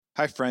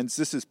Hi, friends.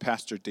 This is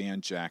Pastor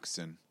Dan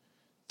Jackson.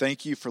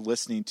 Thank you for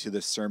listening to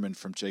this sermon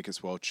from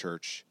Jacob's Well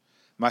Church.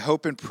 My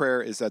hope and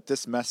prayer is that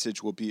this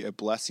message will be a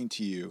blessing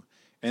to you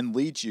and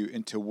lead you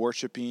into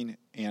worshiping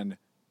and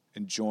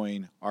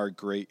enjoying our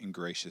great and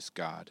gracious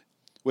God.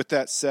 With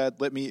that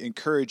said, let me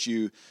encourage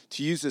you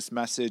to use this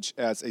message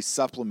as a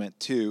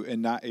supplement to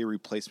and not a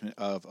replacement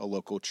of a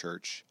local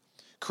church.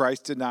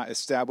 Christ did not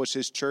establish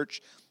his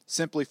church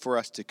simply for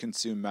us to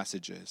consume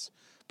messages,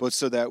 but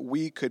so that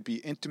we could be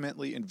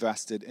intimately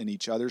invested in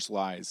each other's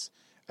lives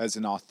as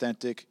an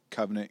authentic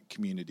covenant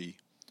community.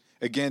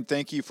 Again,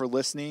 thank you for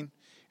listening,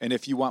 and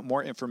if you want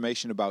more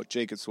information about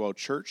Jacob's Well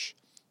Church,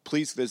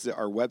 please visit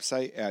our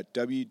website at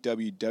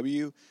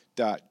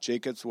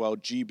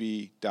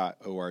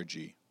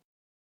www.jacobswellgb.org.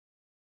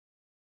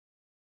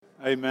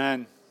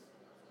 Amen.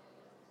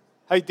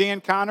 Hey,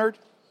 Dan Connard.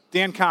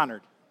 Can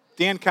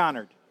you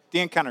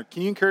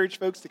encourage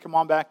folks to come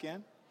on back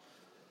in?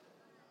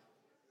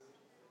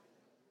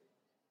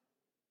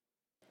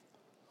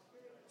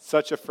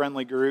 Such a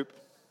friendly group.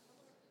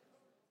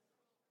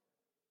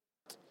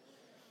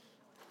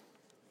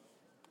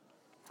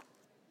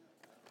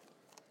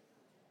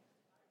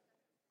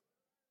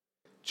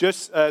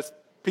 Just as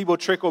people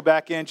trickle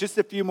back in, just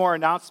a few more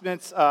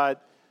announcements.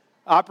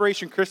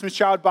 Operation Christmas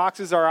Child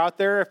boxes are out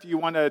there if you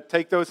want to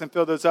take those and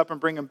fill those up and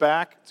bring them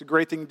back. It's a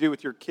great thing to do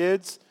with your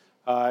kids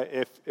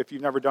if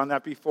you've never done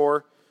that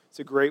before. It's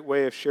a great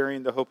way of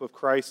sharing the hope of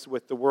Christ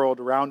with the world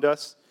around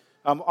us.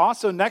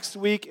 Also, next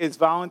week is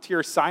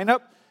volunteer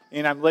sign-up.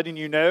 And I'm letting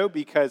you know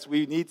because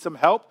we need some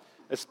help,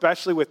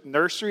 especially with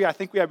nursery. I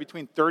think we have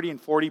between 30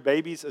 and 40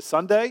 babies a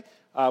Sunday,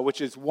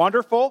 which is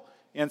wonderful.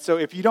 And so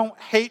if you don't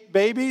hate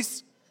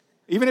babies,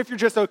 even if you're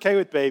just okay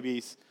with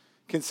babies,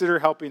 consider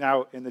helping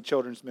out in the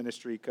children's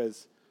ministry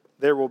because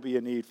there will be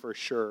a need for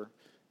sure.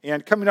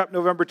 And coming up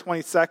November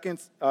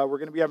 22nd, we're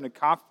going to be having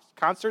a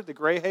concert, the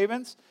Grey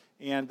Havens,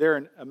 and they're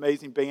an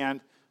amazing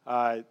band.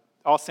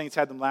 All Saints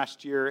had them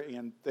last year,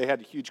 and they had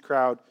a huge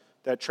crowd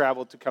that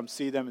traveled to come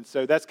see them. And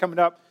so that's coming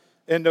up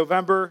in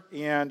November,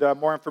 and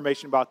more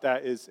information about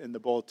that is in the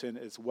bulletin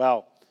as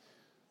well.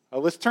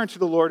 Let's turn to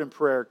the Lord in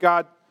prayer.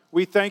 God,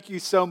 we thank you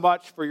so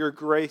much for your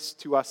grace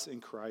to us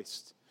in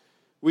Christ.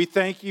 We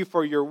thank you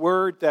for your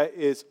word that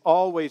is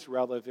always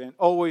relevant,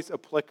 always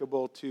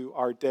applicable to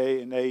our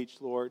day and age,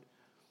 Lord,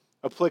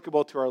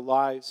 applicable to our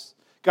lives.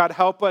 God,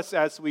 help us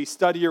as we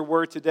study your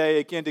word today,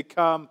 again, to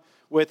come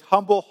with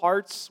humble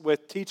hearts,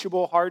 with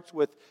teachable hearts,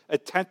 with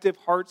attentive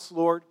hearts,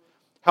 Lord.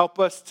 Help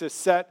us to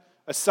set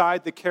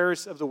aside the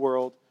cares of the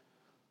world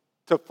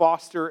to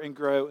foster and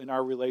grow in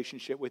our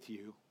relationship with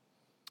you.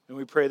 And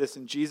we pray this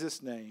in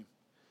Jesus' name.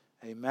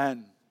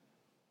 Amen.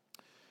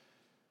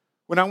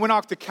 When I went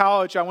off to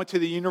college, I went to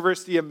the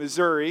University of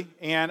Missouri,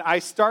 and I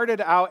started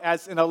out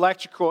as an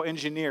electrical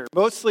engineer,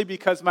 mostly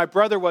because my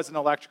brother was an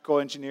electrical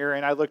engineer,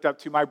 and I looked up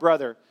to my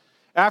brother.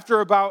 After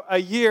about a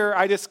year,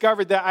 I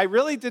discovered that I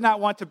really did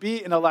not want to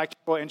be an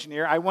electrical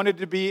engineer. I wanted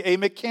to be a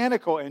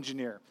mechanical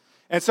engineer.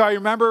 And so I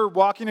remember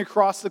walking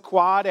across the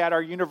quad at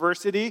our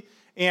university,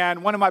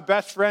 and one of my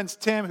best friends,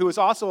 Tim, who was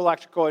also an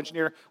electrical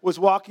engineer, was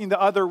walking the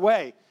other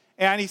way.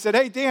 And he said,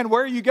 "Hey, Dan,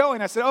 where are you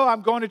going?" I said, "Oh,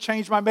 I'm going to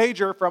change my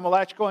major from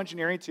electrical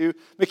engineering to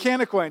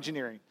mechanical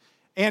engineering."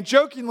 And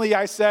jokingly,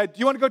 I said, "Do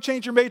you want to go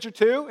change your major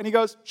too?" And he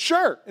goes,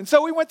 "Sure." And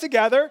so we went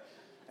together,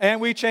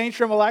 and we changed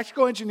from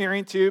electrical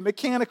engineering to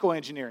mechanical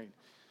engineering.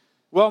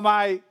 Well,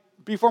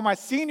 before my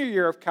senior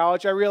year of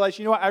college, I realized,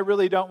 you know what, I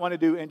really don't want to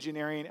do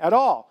engineering at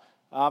all.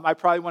 I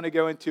probably want to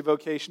go into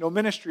vocational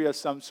ministry of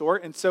some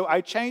sort. And so I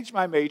changed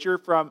my major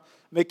from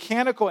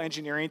mechanical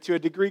engineering to a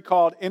degree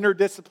called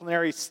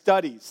interdisciplinary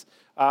studies,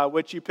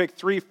 which you pick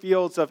 3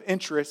 fields of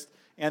interest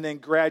and then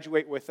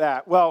graduate with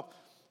that. Well,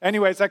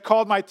 anyways, I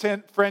called my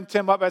friend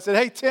Tim up. I said,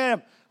 "Hey,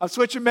 Tim, I'm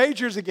switching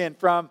majors again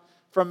from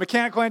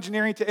mechanical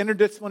engineering to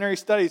interdisciplinary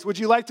studies. Would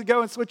you like to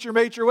go and switch your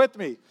major with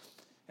me?"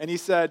 And he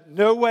said,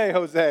 "No way,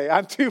 Jose.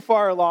 I'm too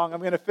far along.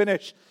 I'm going to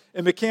finish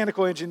in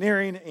mechanical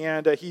engineering."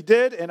 And he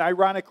did. And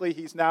ironically,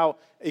 he's now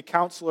a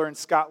counselor in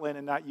Scotland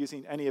and not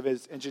using any of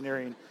his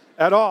engineering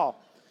at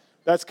all.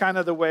 That's kind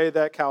of the way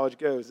that college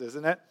goes,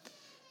 isn't it?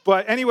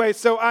 But anyway,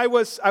 so I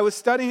was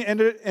studying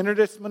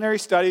interdisciplinary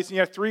studies, and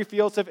you have 3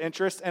 fields of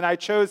interest, and I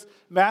chose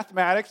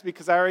mathematics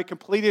because I already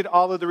completed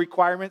all of the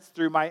requirements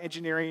through my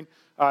engineering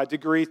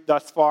degree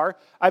thus far.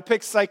 I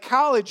picked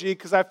psychology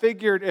because I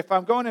figured if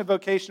I'm going to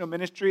vocational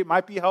ministry, it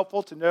might be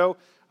helpful to know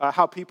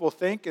how people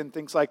think and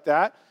things like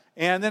that.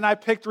 And then I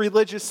picked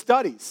religious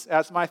studies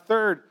as my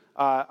third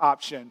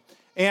option.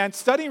 And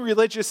studying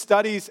religious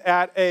studies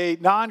at a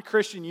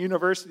non-Christian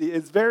university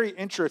is very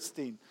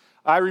interesting.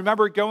 I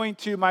remember going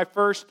to my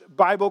first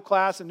Bible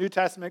class, a New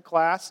Testament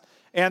class,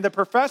 and the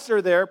professor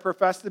there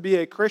professed to be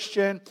a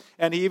Christian,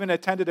 and he even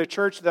attended a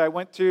church that I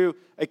went to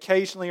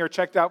occasionally or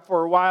checked out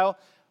for a while.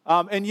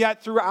 And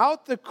yet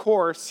throughout the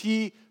course,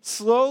 he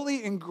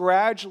slowly and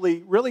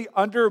gradually really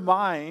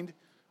undermined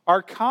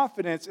our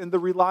confidence in the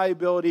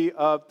reliability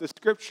of the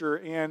Scripture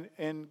and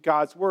in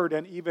God's Word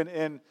and even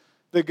in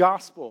the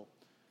gospel.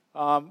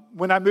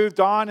 When I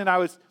moved on and I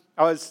was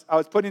I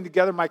was putting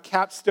together my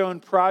capstone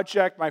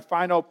project, my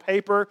final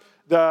paper.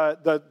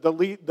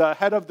 The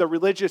head of the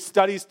religious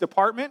studies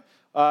department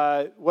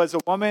was a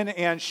woman,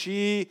 and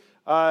she,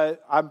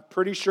 I'm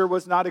pretty sure,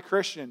 was not a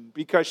Christian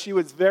because she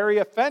was very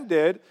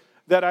offended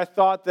that I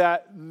thought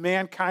that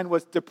mankind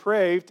was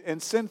depraved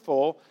and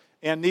sinful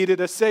and needed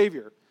a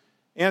Savior.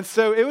 And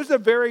so it was a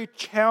very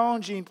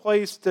challenging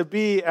place to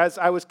be as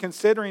I was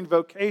considering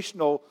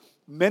vocational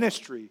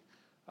ministry.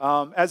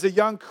 As a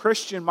young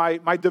Christian,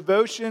 my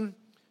devotion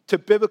to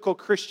biblical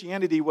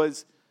Christianity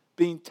was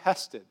being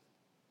tested.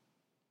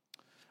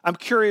 I'm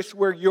curious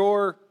where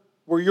your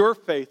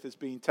faith is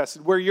being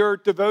tested, where your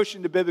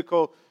devotion to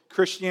biblical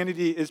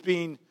Christianity is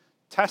being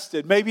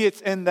tested. Maybe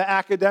it's in the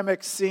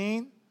academic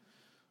scene,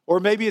 or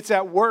maybe it's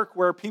at work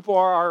where people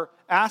are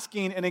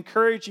asking and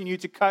encouraging you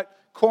to cut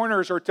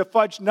corners or to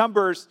fudge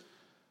numbers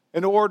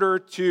in order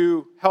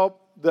to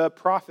help the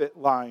profit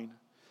line.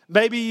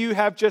 Maybe you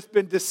have just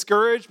been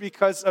discouraged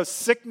because of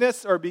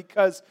sickness or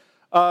because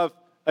of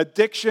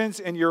addictions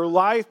in your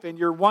life, and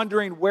you're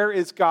wondering, where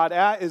is God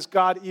at? Is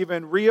God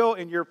even real?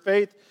 And your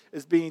faith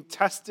is being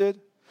tested.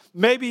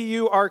 Maybe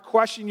you are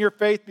questioning your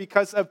faith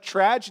because of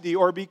tragedy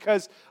or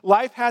because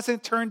life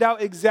hasn't turned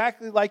out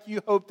exactly like you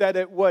hoped that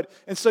it would.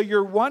 And so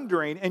you're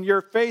wondering, and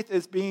your faith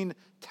is being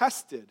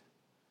tested.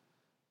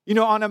 You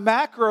know, on a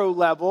macro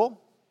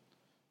level,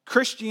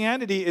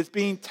 Christianity is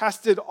being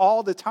tested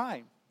all the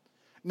time.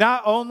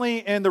 Not only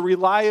in the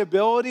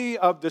reliability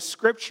of the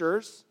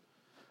scriptures,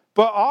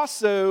 but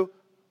also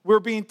we're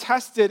being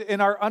tested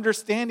in our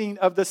understanding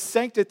of the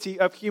sanctity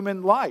of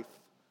human life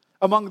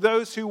among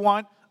those who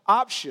want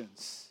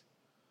options.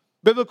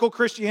 Biblical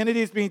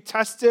Christianity is being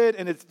tested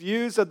in its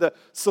views of the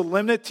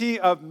solemnity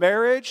of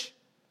marriage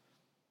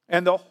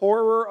and the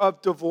horror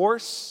of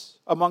divorce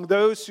among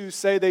those who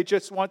say they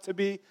just want to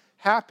be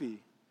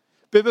happy.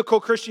 Biblical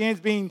Christianity is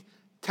being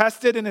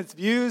tested in its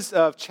views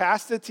of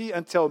chastity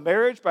until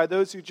marriage by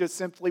those who just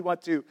simply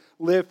want to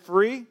live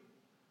free.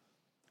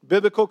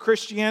 Biblical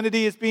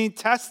Christianity is being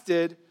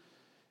tested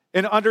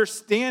in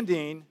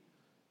understanding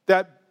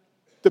that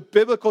the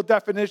biblical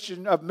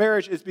definition of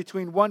marriage is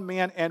between one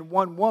man and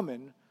one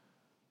woman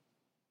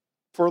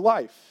for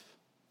life.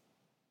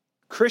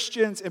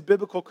 Christians in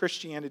biblical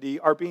Christianity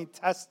are being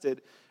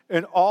tested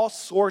in all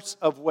sorts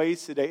of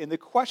ways today. And the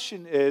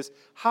question is,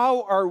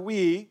 how are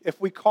we, if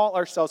we call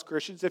ourselves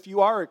Christians, if you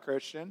are a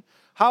Christian,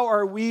 how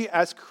are we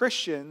as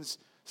Christians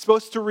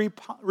supposed to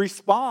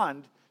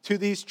respond to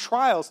these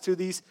trials, to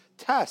these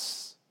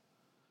tests?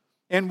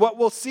 And what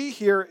we'll see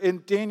here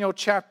in Daniel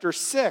chapter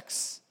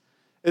 6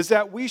 is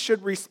that we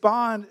should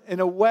respond in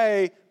a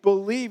way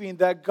believing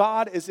that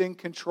God is in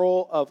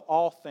control of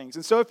all things.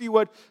 And so if you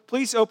would,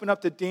 please open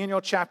up to Daniel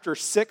chapter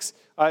 6.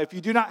 If you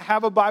do not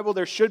have a Bible,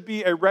 there should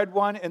be a red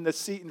one in the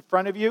seat in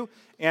front of you,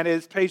 and it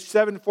is page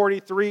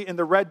 743 in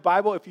the red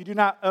Bible. If you do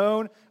not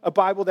own a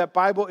Bible, that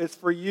Bible is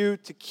for you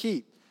to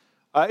keep.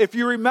 If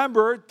you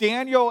remember,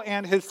 Daniel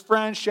and his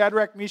friends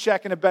Shadrach,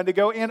 Meshach, and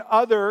Abednego and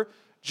other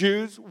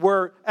Jews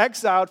were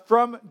exiled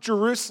from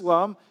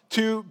Jerusalem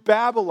to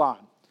Babylon.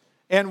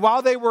 And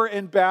while they were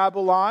in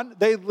Babylon,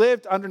 they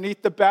lived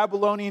underneath the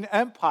Babylonian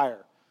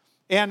Empire.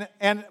 And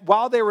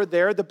while they were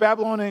there, the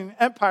Babylonian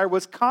Empire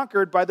was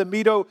conquered by the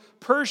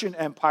Medo-Persian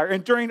Empire.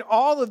 And during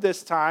all of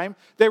this time,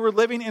 they were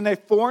living in a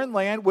foreign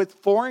land with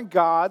foreign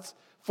gods,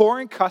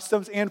 foreign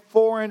customs, and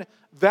foreign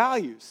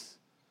values.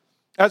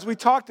 As we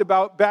talked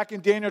about back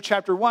in Daniel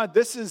chapter 1,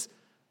 this is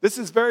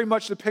very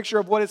much the picture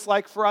of what it's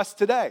like for us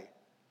today.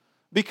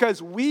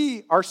 Because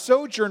we are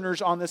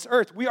sojourners on this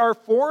earth. We are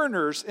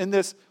foreigners in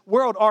this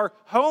world. Our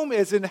home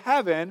is in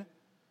heaven,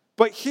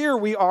 but here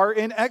we are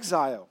in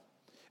exile.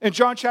 In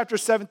John chapter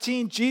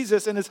 17,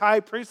 Jesus in his high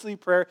priestly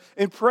prayer,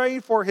 in praying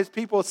for his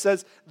people,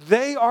 says,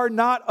 "They are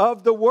not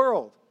of the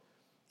world,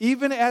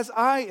 even as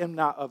I am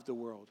not of the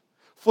world."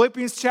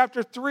 Philippians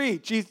chapter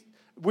 3,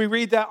 we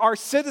read that our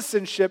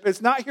citizenship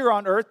is not here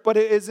on earth, but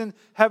it is in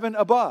heaven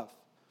above.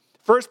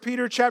 1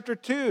 Peter chapter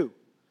 2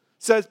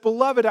 says,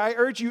 "Beloved, I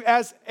urge you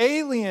as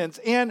aliens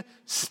and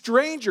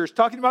strangers,"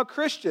 talking about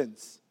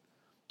Christians,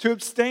 "to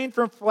abstain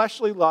from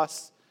fleshly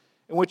lusts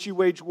in which you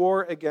wage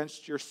war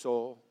against your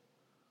soul."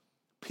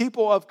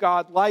 People of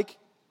God, like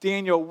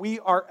Daniel, we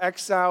are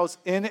exiles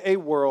in a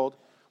world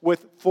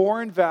with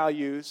foreign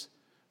values,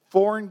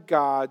 foreign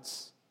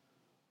gods,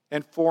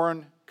 and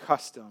foreign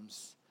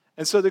customs.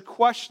 And so the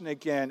question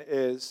again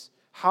is,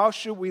 how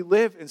should we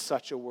live in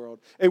such a world?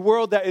 A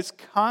world that is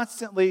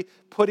constantly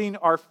putting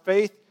our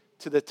faith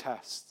to the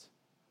test.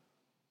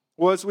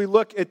 Well, as we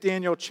look at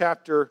Daniel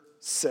chapter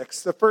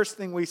 6, the first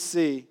thing we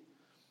see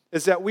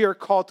is that we are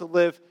called to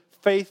live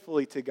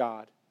faithfully to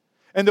God.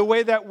 And the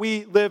way that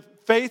we live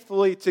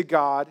faithfully to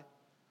God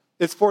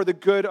is for the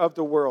good of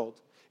the world.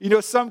 You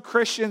know, some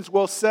Christians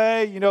will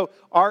say,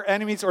 our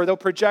enemies, or they'll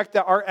project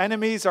that our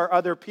enemies are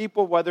other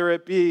people, whether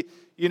it be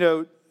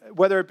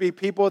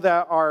people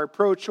that are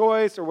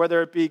pro-choice or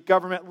whether it be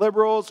government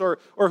liberals or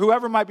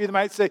whoever might be, they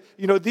might say,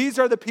 these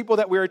are the people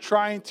that we are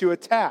trying to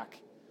attack.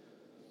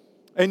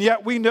 And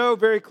yet we know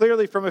very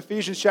clearly from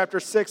Ephesians chapter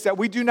 6 that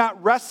we do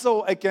not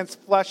wrestle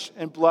against flesh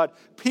and blood.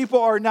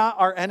 People are not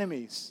our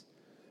enemies,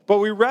 but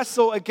we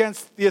wrestle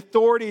against the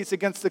authorities,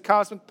 against the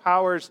cosmic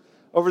powers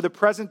over the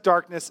present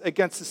darkness,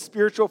 against the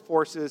spiritual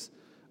forces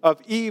of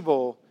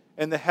evil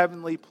in the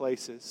heavenly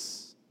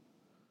places.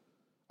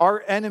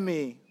 Our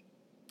enemy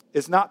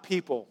is not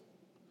people.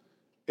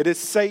 It is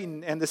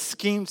Satan and the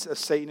schemes of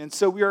Satan. And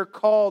so we are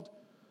called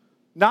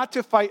not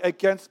to fight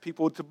against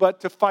people,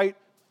 but to fight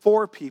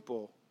for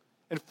people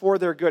and for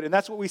their good. And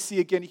that's what we see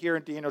again here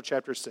in Daniel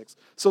chapter 6.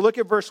 So look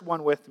at verse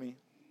 1 with me.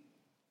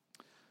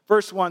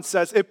 Verse 1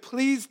 says, "It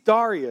pleased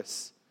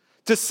Darius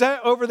to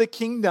set over the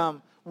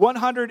kingdom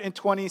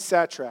 120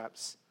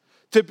 satraps,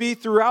 to be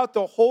throughout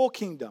the whole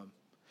kingdom,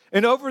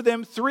 and over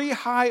them 3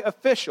 high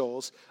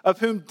officials, of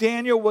whom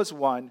Daniel was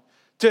one,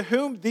 to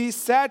whom these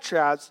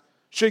satraps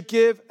should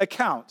give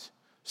account,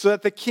 so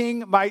that the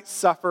king might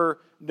suffer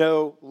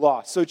no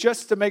loss." So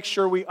just to make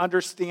sure we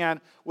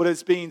understand what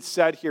is being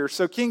said here.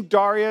 So King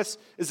Darius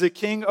is a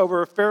king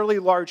over a fairly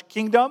large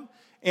kingdom.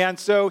 And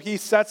so he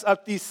sets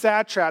up these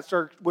satraps,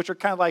 which are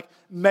kind of like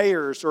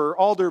mayors or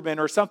aldermen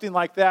or something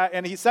like that.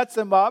 And he sets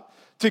them up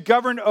to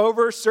govern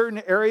over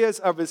certain areas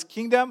of his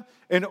kingdom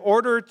in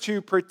order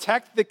to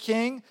protect the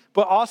king,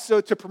 but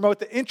also to promote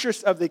the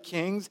interests of the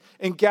kings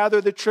and gather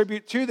the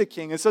tribute to the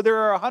king. And so there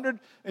are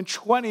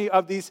 120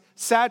 of these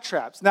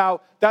satraps.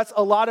 Now, that's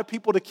a lot of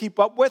people to keep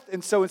up with.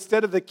 And so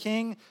instead of the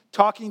king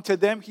talking to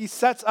them, he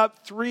sets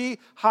up 3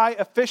 high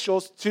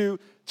officials to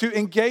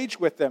engage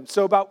with them.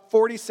 So about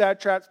 40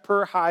 satraps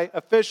per high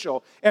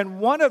official. And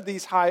one of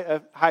these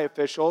high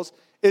officials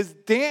is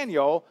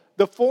Daniel,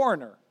 the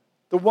foreigner,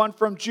 the one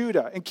from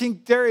Judah. And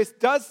King Darius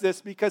does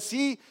this because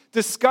he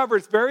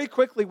discovers very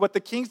quickly what the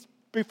kings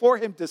before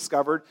him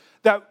discovered,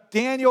 that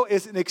Daniel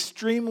is an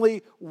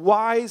extremely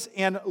wise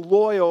and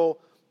loyal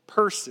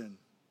person.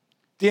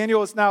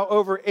 Daniel is now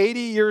over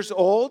 80 years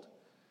old,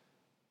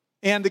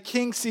 and the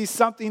king sees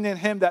something in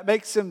him that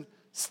makes him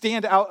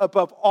stand out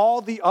above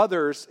all the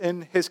others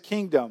in his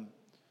kingdom.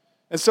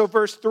 And so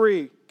verse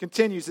 3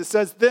 continues. It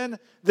says, "Then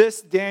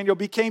this Daniel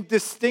became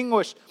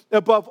distinguished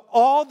above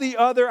all the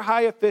other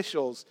high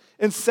officials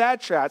and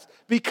satraps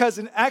because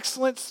an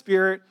excellent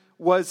spirit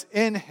was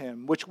in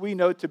him," which we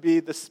know to be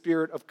the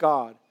Spirit of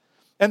God.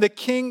 "And the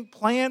king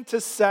planned to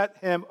set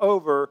him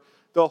over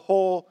the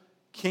whole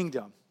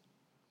kingdom."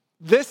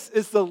 This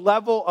is the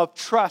level of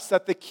trust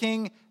that the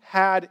king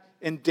had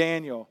in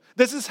Daniel.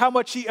 This is how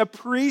much he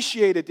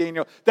appreciated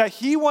Daniel, that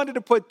he wanted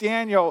to put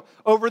Daniel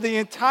over the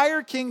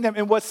entire kingdom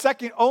and was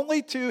second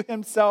only to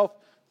himself,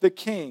 the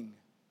king.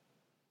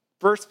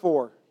 Verse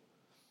 4,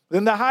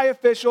 "Then the high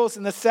officials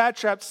and the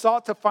satraps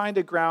sought to find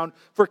a ground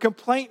for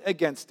complaint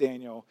against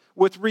Daniel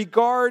with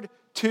regard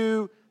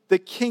to the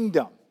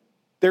kingdom."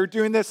 They're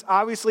doing this,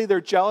 obviously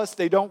they're jealous.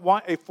 They don't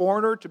want a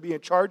foreigner to be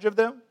in charge of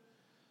them.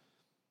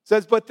 It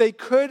says, "But they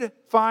could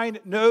find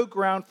no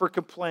ground for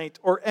complaint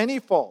or any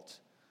fault,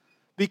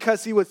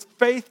 because he was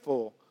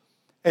faithful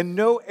and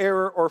no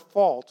error or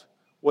fault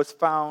was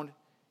found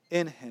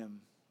in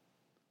him."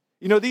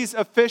 You know, these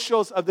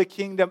officials of the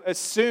kingdom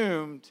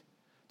assumed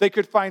they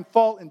could find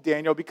fault in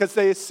Daniel because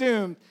they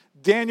assumed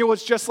Daniel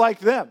was just like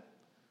them,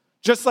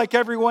 just like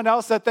everyone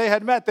else that they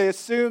had met. They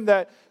assumed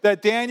that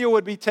Daniel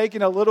would be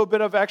taking a little bit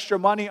of extra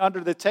money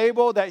under the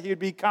table, that he would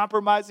be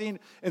compromising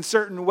in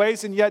certain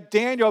ways. And yet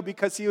Daniel,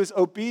 because he was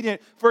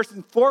obedient first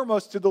and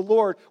foremost to the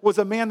Lord, was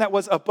a man that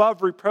was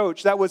above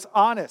reproach, that was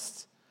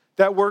honest,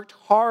 that worked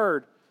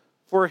hard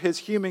for his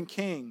human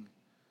king.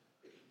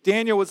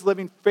 Daniel was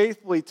living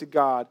faithfully to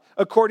God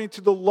according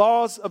to the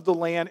laws of the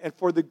land and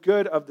for the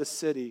good of the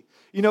city.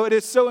 You know, it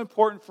is so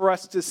important for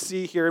us to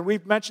see here, and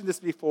we've mentioned this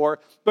before,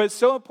 but it's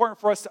so important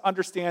for us to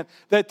understand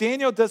that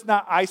Daniel does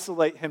not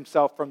isolate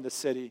himself from the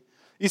city.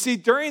 You see,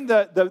 during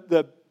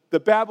the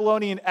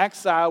Babylonian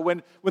exile,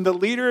 when the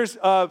leaders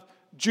of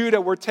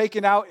Judah were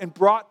taken out and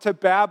brought to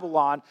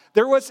Babylon,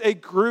 there was a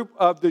group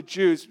of the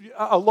Jews,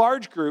 a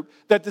large group,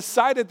 that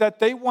decided that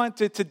they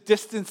wanted to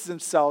distance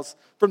themselves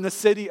from the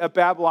city of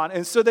Babylon.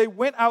 And so they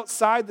went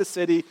outside the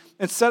city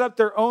and set up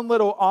their own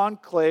little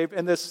enclave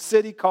in this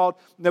city called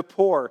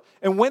Nippur.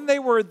 And when they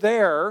were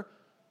there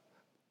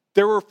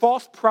were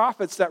false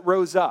prophets that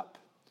rose up.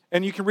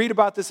 And you can read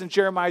about this in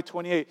Jeremiah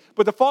 28.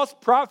 But the false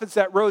prophets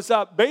that rose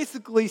up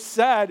basically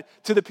said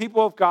to the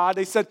people of God,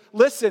 they said,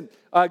 "Listen,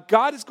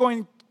 God is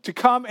going to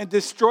come and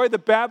destroy the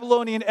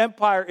Babylonian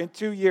Empire in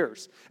 2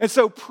 years. And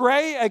so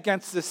pray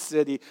against this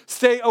city.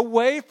 Stay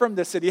away from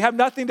this city. Have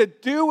nothing to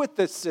do with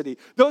this city.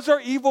 Those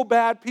are evil,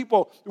 bad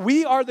people.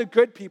 We are the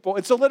good people.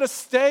 And so let us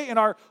stay in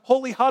our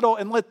holy huddle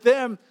and let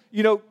them,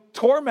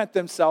 torment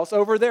themselves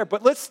over there.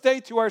 But let's stay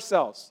to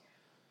ourselves."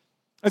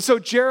 And so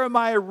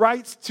Jeremiah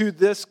writes to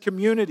this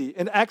community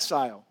in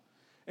exile.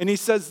 And he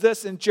says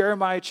this in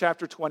Jeremiah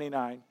chapter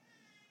 29.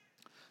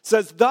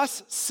 Says,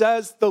 "Thus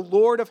says the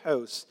Lord of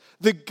hosts,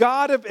 the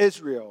God of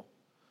Israel,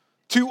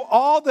 to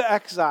all the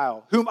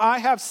exile whom I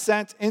have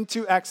sent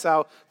into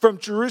exile from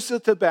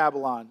Jerusalem to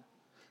Babylon,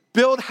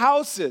 build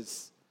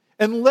houses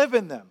and live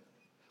in them,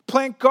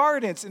 plant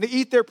gardens and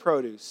eat their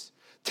produce.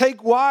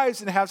 Take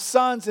wives and have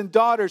sons and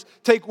daughters.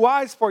 Take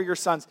wives for your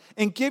sons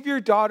and give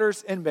your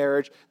daughters in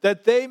marriage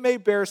that they may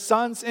bear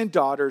sons and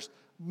daughters.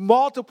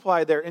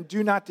 Multiply there and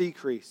do not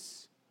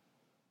decrease.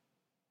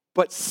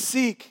 But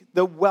seek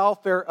the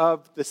welfare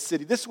of the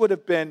city. This would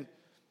have been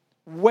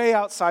way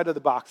outside of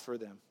the box for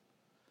them.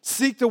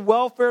 Seek the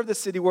welfare of the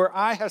city where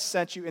I have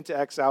sent you into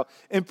exile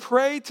and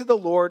pray to the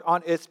Lord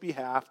on its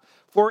behalf.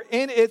 For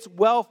in its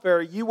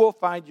welfare you will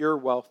find your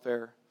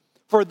welfare.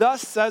 For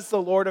thus says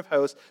the Lord of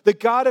hosts, the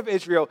God of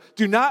Israel,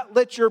 do not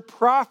let your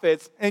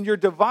prophets and your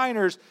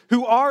diviners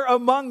who are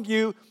among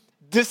you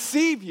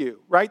deceive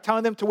you, right?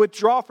 Telling them to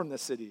withdraw from the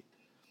city.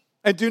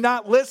 And do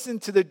not listen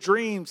to the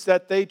dreams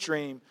that they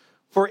dream,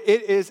 for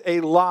it is a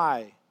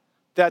lie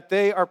that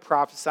they are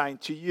prophesying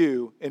to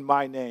you in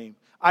my name.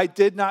 I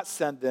did not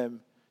send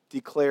them,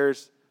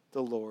 declares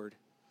the Lord.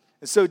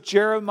 And so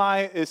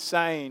Jeremiah is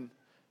saying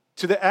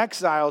to the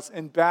exiles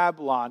in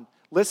Babylon,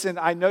 listen,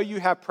 I know you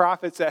have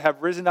prophets that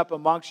have risen up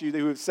amongst you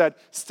who have said,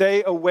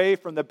 stay away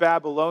from the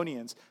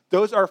Babylonians.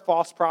 Those are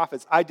false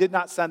prophets. I did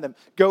not send them.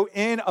 Go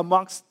in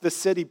amongst the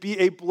city. Be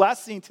a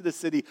blessing to the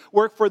city.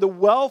 Work for the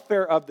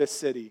welfare of the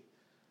city.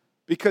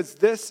 Because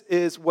this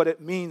is what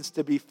it means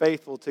to be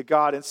faithful to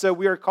God. And so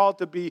we are called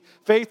to be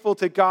faithful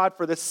to God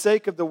for the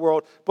sake of the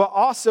world, but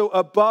also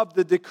above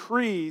the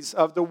decrees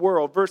of the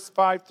world. Verse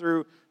 5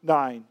 through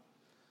 9.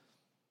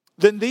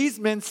 Then these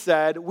men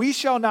said, we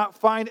shall not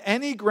find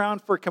any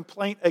ground for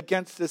complaint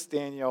against this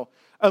Daniel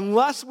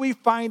unless we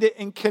find it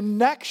in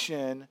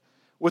connection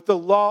with the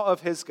law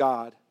of his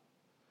God.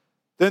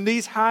 Then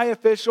these high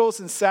officials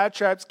and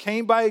satraps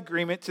came by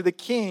agreement to the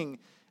king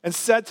and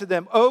said to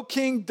them, O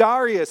King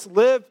Darius,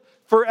 live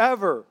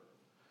forever.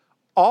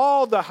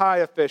 All the high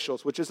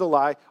officials, which is a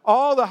lie,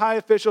 all the high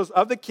officials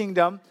of the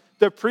kingdom,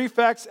 the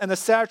prefects and the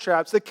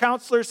satraps, the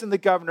counselors and the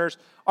governors,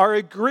 are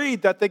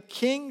agreed that the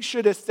king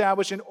should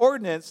establish an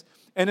ordinance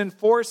and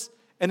enforce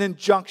an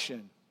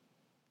injunction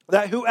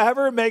that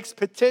whoever makes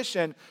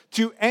petition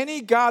to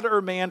any god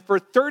or man for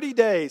 30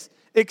 days,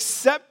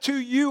 except to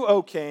you,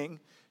 O king,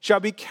 shall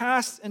be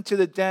cast into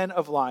the den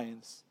of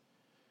lions.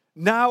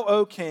 Now,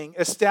 O king,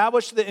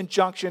 establish the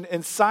injunction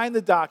and sign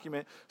the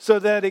document so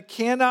that it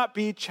cannot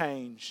be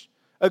changed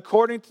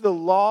according to the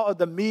law of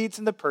the Medes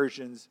and the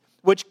Persians,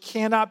 which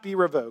cannot be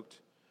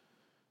revoked.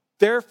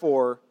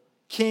 Therefore,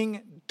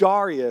 King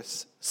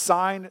Darius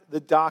signed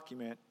the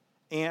document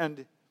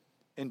and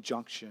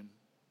injunction.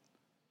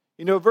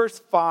 You know, verse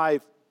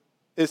 5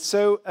 is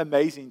so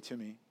amazing to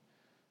me.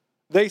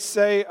 They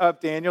say of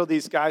Daniel,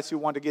 these guys who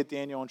want to get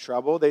Daniel in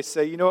trouble, they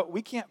say, you know what,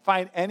 we can't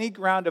find any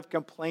ground of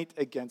complaint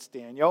against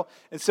Daniel.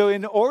 And so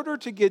in order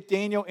to get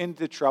Daniel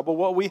into trouble,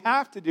 what we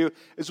have to do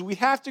is we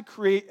have to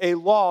create a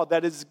law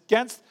that is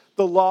against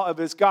the law of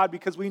his God,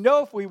 because we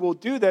know if we will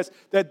do this,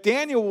 that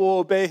Daniel will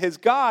obey his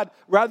God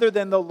rather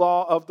than the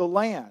law of the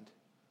land.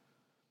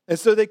 And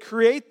so they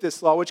create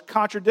this law, which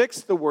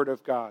contradicts the word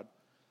of God.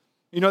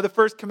 You know, the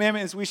first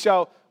commandment is we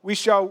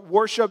shall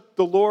worship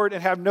the Lord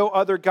and have no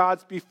other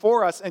gods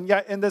before us. And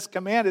yet in this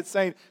command, it's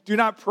saying, do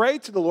not pray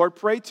to the Lord,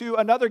 pray to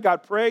another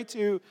God, pray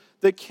to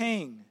the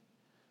king.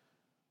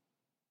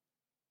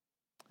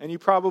 And you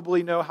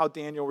probably know how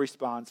Daniel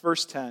responds.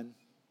 Verse 10.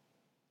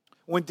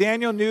 When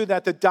Daniel knew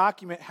that the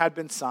document had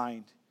been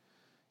signed,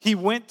 he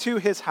went to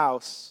his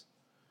house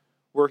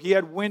where he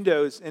had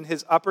windows in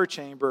his upper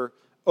chamber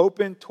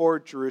open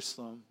toward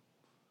Jerusalem.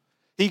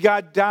 He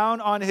got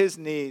down on his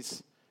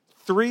knees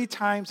 3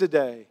 times a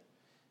day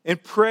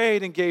and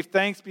prayed and gave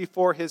thanks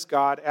before his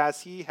God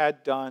as he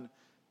had done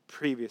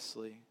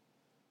previously.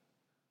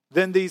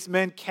 Then these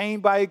men came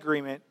by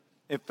agreement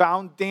and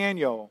found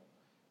Daniel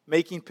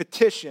making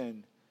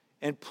petition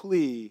and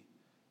plea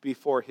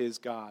before his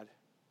God.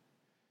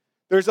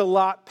 There's a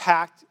lot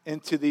packed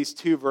into these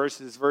 2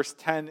 verses, verse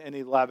 10 and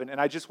 11, and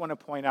I just want to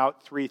point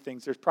out 3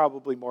 things. There's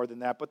probably more than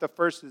that, but the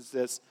first is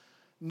this.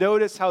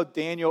 Notice how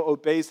Daniel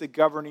obeys the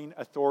governing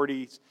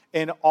authorities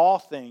in all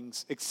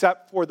things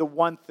except for the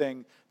one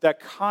thing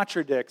that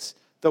contradicts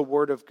the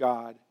word of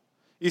God.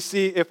 You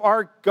see, if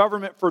our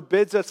government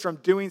forbids us from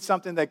doing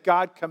something that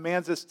God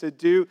commands us to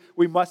do,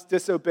 we must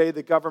disobey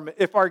the government.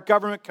 If our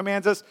government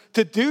commands us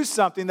to do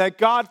something that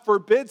God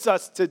forbids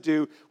us to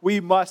do, we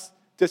must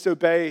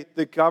disobey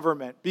the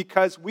government,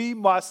 because we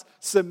must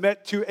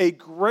submit to a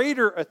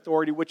greater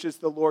authority, which is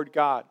the Lord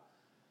God.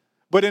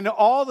 But in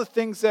all the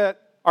things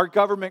that our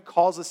government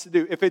calls us to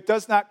do, if it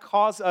does not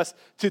cause us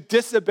to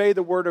disobey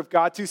the word of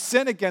God, to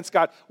sin against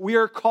God, we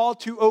are called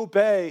to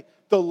obey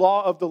the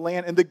law of the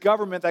land and the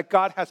government that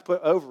God has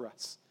put over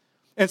us.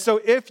 And so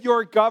if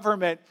your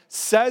government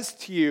says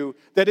to you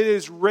that it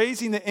is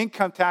raising the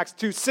income tax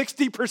to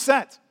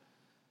 60%,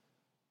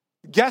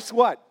 guess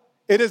what?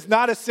 It is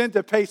not a sin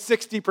to pay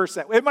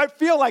 60%. It might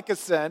feel like a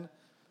sin,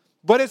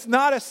 but it's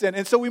not a sin.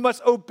 And so we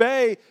must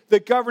obey the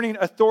governing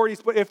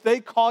authorities. But if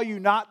they call you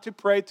not to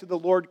pray to the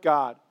Lord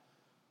God,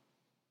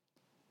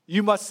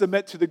 you must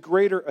submit to the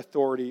greater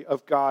authority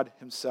of God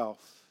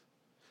himself.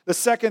 The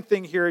second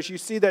thing here is you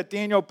see that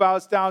Daniel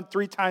bows down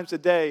 3 times a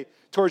day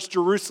towards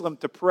Jerusalem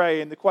to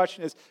pray. And the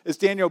question is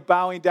Daniel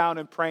bowing down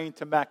and praying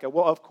to Mecca?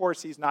 Well, of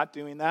course he's not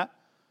doing that.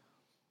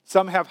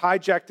 Some have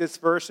hijacked this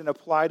verse and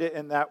applied it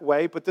in that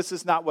way, but this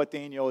is not what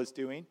Daniel is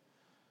doing.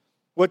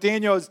 What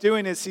Daniel is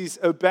doing is he's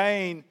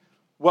obeying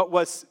what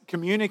was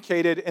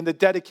communicated in the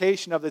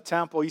dedication of the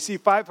temple. You see,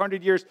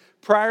 500 years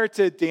prior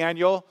to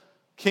Daniel,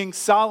 King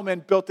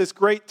Solomon built this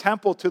great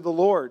temple to the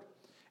Lord.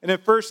 And in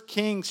 1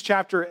 Kings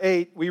chapter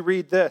 8, we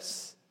read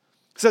this.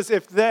 It says,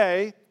 if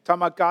they, talking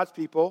about God's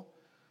people,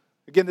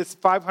 again, this is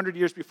 500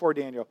 years before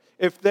Daniel,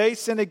 if they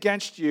sin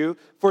against you,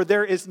 for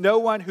there is no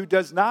one who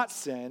does not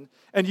sin,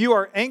 and you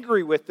are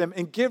angry with them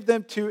and give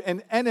them to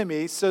an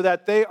enemy so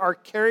that they are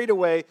carried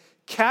away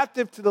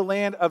captive to the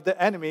land of the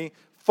enemy,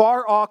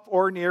 far off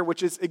or near,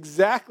 which is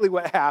exactly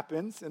what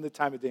happens in the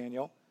time of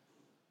Daniel.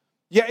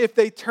 Yet if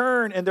they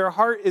turn and their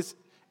heart is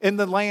in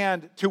the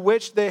land to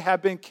which they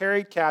have been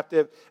carried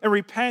captive, and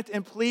repent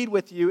and plead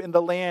with you in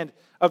the land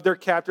of their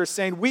captors,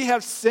 saying, we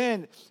have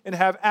sinned and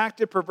have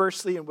acted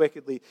perversely and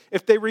wickedly.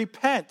 If they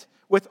repent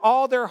with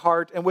all their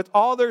heart and with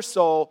all their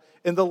soul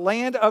in the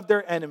land of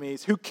their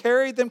enemies, who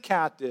carried them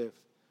captive,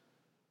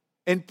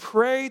 and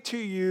pray to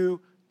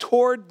you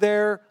toward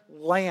their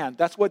land.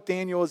 That's what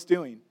Daniel is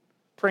doing,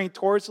 praying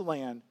towards the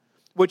land,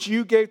 which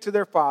you gave to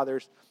their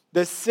fathers,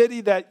 the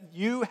city that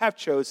you have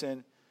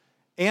chosen,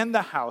 and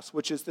the house,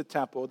 which is the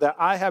temple, that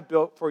I have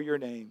built for your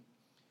name.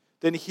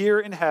 Then hear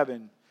in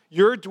heaven,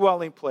 your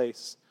dwelling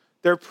place,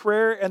 their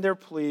prayer and their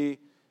plea,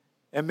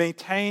 and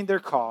maintain their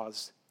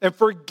cause. And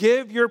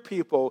forgive your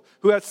people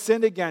who have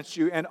sinned against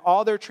you and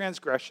all their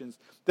transgressions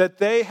that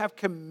they have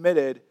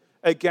committed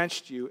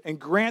against you, and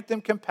grant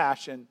them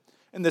compassion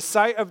in the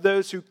sight of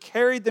those who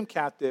carried them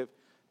captive,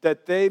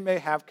 that they may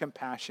have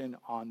compassion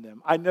on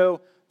them. I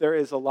know there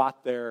is a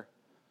lot there.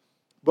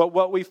 But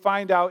what we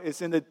find out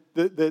is in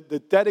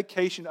the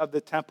dedication of the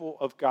temple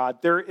of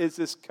God, there is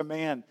this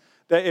command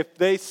that if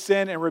they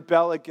sin and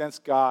rebel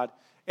against God,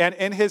 and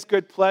in his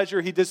good pleasure,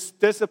 he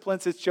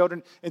disciplines his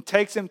children and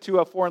takes them to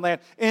a foreign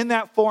land. In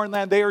that foreign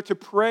land, they are to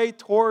pray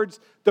towards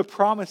the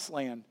promised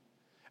land.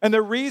 And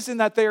the reason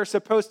that they are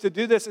supposed to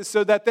do this is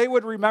so that they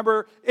would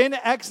remember in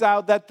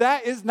exile that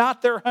that is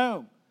not their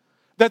home.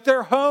 That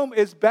their home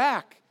is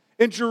back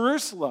in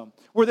Jerusalem,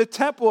 where the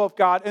temple of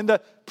God and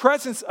the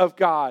presence of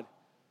God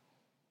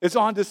is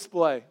on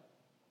display.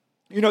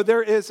 You know,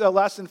 there is a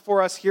lesson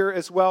for us here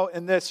as well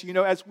in this. You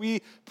know, as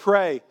we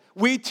pray,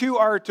 we too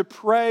are to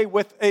pray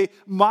with a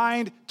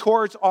mind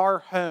towards our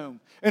home.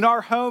 And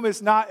our home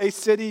is not a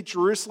city,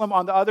 Jerusalem,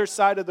 on the other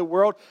side of the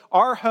world.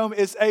 Our home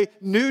is a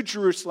new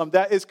Jerusalem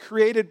that is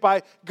created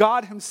by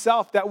God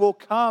himself that will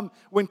come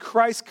when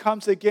Christ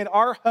comes again.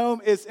 Our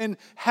home is in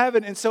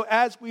heaven. And so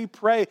as we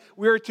pray,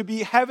 we are to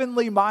be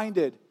heavenly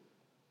minded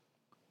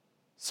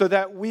so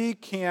that we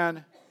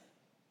can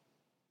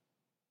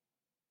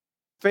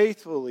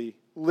faithfully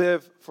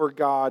live for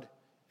God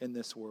in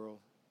this world.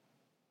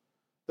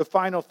 The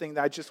final thing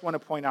that I just want to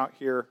point out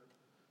here,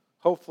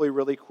 hopefully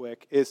really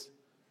quick, is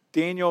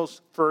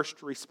Daniel's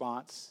first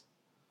response.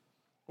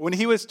 When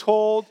he was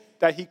told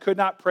that he could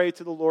not pray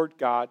to the Lord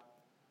God,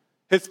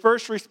 his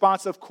first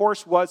response, of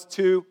course, was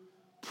to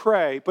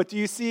pray. But do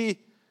you see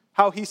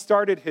how he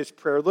started his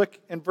prayer? Look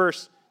in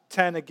verse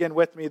 10 again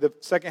with me, the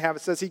second half.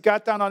 It says, he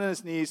got down on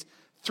his knees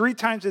 3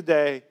 times a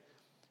day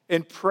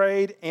and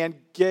prayed and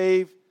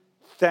gave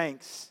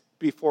thanks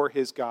before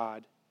his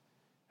God,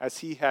 as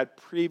he had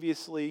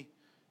previously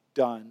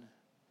done.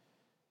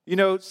 You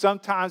know,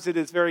 sometimes it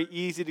is very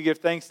easy to give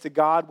thanks to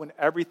God when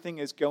everything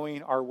is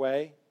going our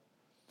way.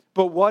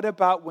 But what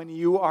about when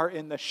you are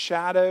in the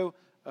shadow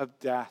of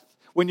death?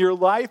 When your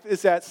life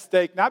is at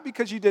stake, not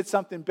because you did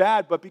something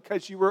bad, but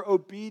because you were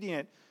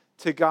obedient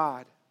to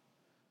God.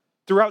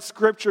 Throughout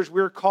scriptures,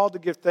 we are called to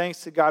give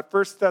thanks to God.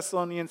 1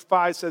 Thessalonians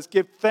 5 says,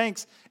 give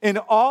thanks in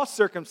all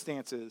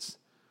circumstances,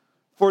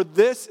 for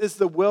this is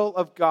the will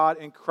of God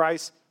in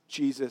Christ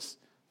Jesus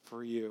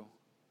for you.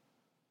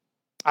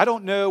 I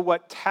don't know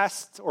what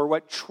test or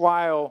what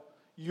trial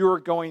you're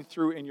going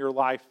through in your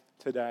life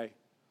today.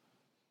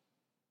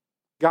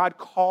 God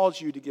calls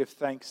you to give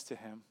thanks to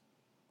him.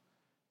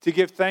 To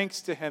give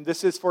thanks to him.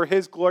 This is for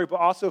his glory, but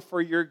also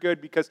for your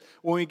good, because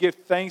when we give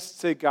thanks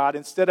to God,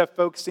 instead of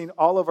focusing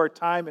all of our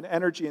time and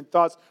energy and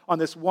thoughts on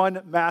this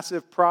one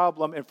massive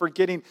problem and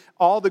forgetting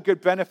all the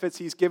good benefits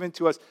he's given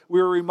to us,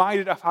 we're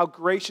reminded of how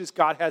gracious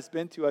God has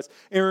been to us,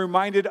 and we're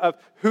reminded of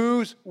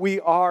whose we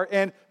are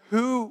and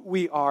who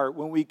we are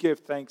when we give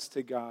thanks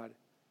to God.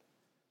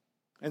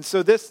 And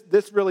so this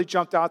really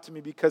jumped out to me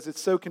because it's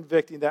so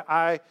convicting that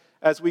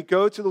as we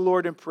go to the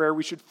Lord in prayer,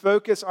 we should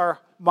focus our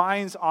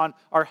minds on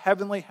our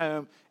heavenly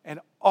home and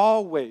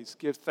always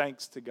give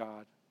thanks to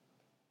God.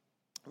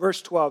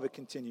 Verse 12, it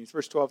continues,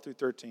 verse 12 through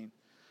 13.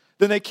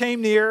 Then they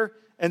came near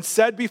and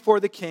said before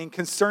the king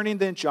concerning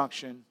the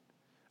injunction,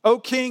 O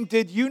king,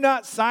 did you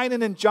not sign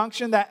an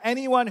injunction that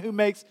anyone who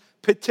makes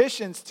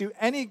petitions to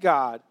any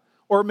god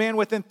or man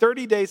within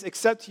 30 days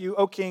except you,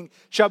 O king,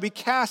 shall be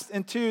cast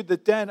into the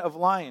den of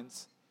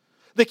lions?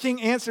 The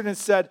king answered and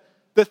said,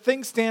 the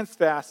thing stands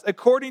fast,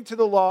 according to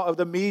the law of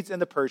the Medes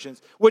and the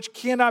Persians, which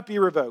cannot be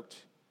revoked.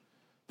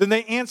 Then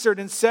they answered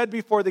and said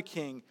before the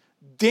king,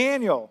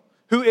 Daniel,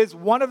 who is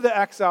one of the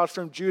exiles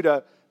from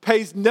Judah,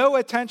 pays no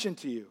attention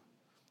to you,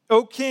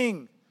 O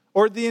king,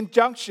 or the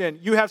injunction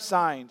you have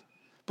signed,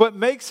 but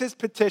makes his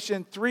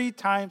petition 3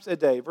 times a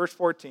day. Verse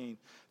 14.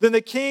 Then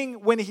the king,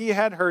 when he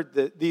had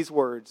heard these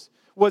words,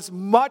 was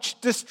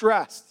much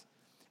distressed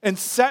and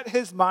set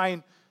his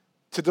mind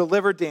to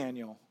deliver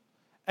Daniel.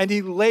 And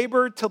he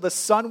labored till the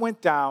sun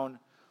went down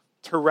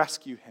to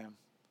rescue him.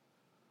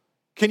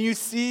 Can you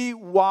see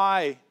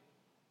why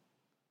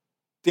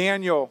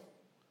can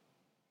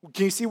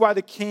you see why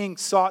the king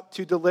sought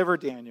to deliver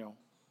Daniel?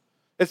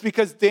 It's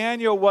because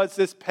Daniel was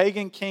this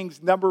pagan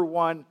king's number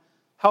one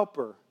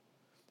helper.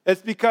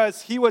 It's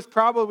because he was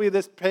probably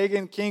this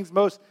pagan king's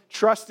most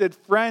trusted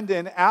friend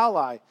and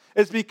ally.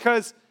 It's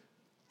because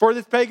for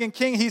this pagan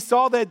king, he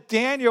saw that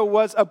Daniel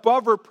was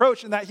above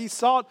reproach and that he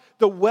sought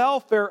the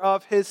welfare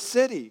of his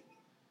city.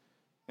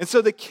 And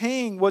so the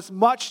king was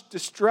much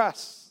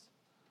distressed.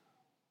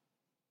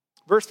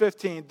 Verse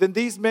 15, then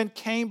these men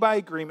came by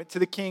agreement to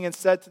the king and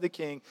said to the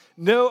king,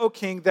 know, O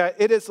king, that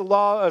it is the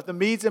law of the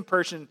Medes and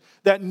Persians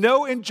that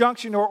no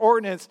injunction or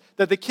ordinance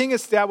that the king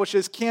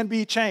establishes can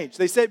be changed.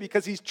 They say it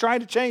because he's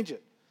trying to change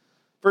it.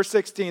 Verse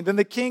 16, then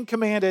the king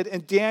commanded,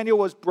 and Daniel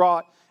was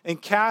brought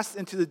and cast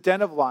into the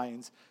den of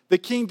lions. The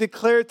king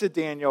declared to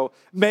Daniel,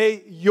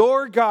 may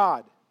your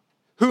God,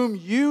 whom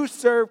you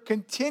serve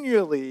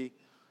continually,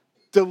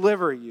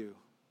 deliver you.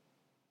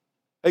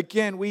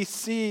 Again, we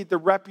see the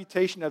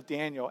reputation of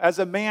Daniel as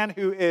a man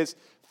who is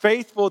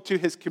faithful to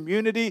his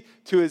community,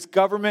 to his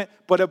government,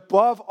 but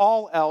above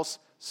all else,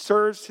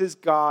 serves his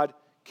God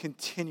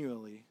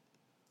continually.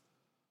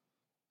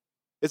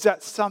 Is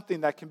that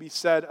something that can be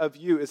said of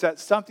you? Is that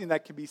something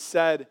that can be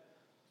said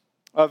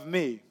of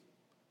me?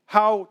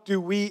 How do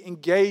we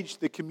engage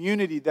the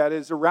community that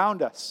is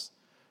around us?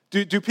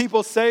 Do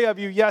people say of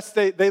you, yes,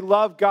 they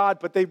love God,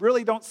 but they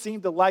really don't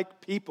seem to like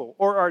people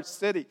or our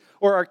city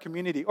or our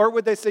community? Or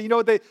would they say,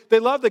 they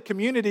love the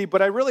community,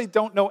 but I really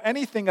don't know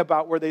anything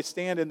about where they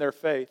stand in their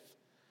faith?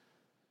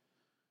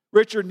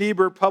 Richard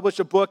Niebuhr published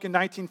a book in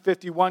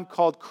 1951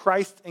 called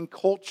Christ and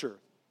Culture.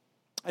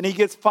 And he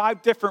gives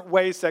 5 different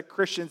ways that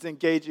Christians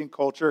engage in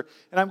culture.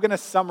 And I'm going to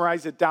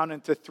summarize it down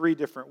into 3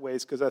 different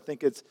ways because I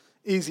think it's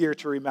easier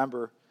to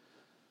remember.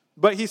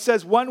 But he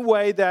says one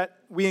way that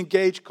we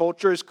engage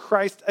culture is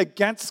Christ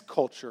against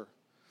culture,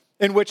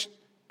 in which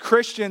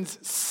Christians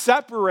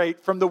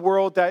separate from the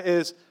world that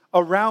is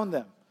around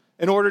them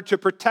in order to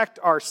protect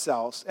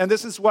ourselves. And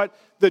this is what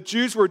the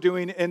Jews were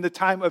doing in the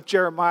time of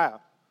Jeremiah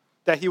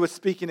that he was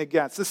speaking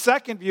against. The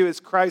second view is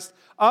Christ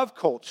of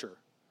culture.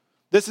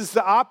 This is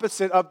the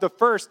opposite of the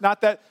first,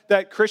 not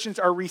that Christians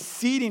are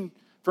receding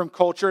from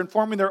culture and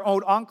forming their own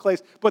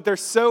enclaves, but they're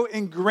so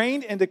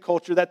ingrained into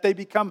culture that they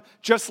become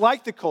just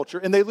like the culture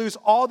and they lose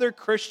all their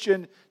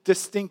Christian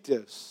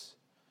distinctives.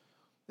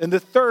 And the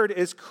third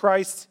is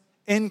Christ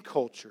in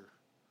culture.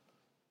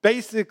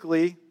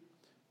 Basically,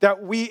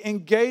 that we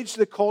engage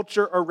the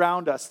culture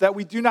around us, that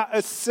we do not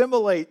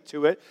assimilate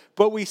to it,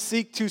 but we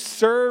seek to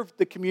serve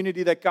the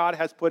community that God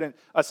has put in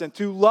us and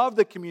to love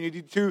the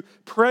community, to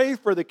pray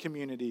for the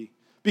community,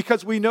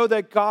 because we know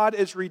that God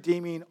is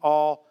redeeming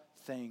all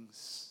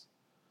things.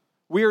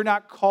 We are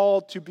not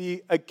called to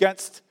be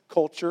against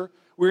culture.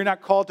 We are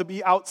not called to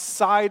be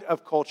outside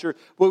of culture,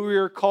 but we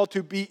are called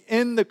to be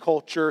in the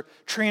culture,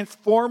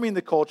 transforming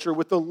the culture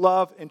with the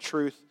love and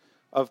truth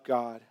of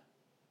God.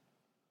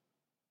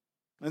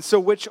 And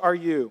so which are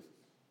you?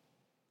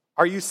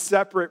 Are you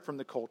separate from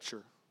the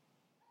culture?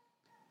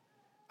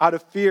 Out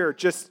of fear,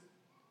 just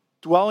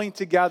dwelling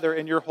together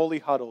in your holy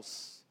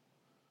huddles?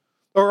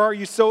 Or are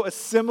you so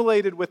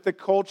assimilated with the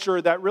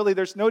culture that really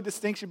there's no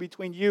distinction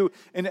between you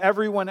and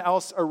everyone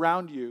else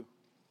around you?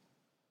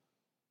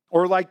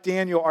 Or like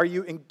Daniel, are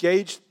you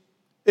engaged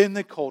in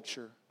the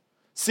culture,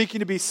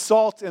 seeking to be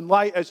salt and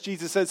light, as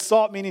Jesus says,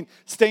 salt meaning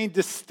staying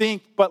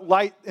distinct, but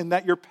light in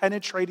that you're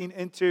penetrating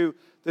into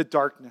the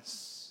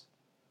darkness?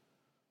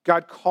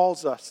 God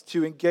calls us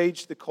to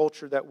engage the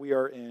culture that we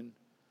are in,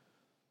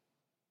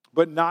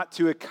 but not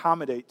to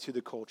accommodate to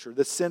the culture,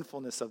 the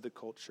sinfulness of the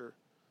culture.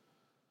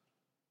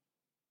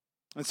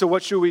 And so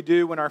what should we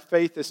do when our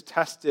faith is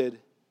tested?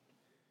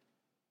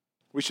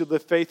 We should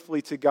live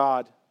faithfully to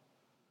God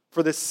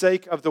for the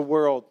sake of the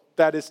world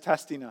that is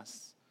testing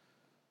us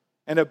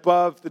and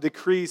above the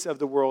decrees of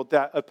the world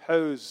that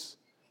oppose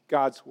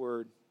God's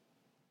word.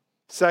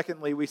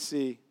 Secondly, we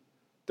see,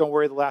 don't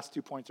worry, the last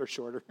 2 points are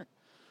shorter.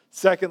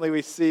 Secondly,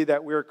 we see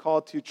that we are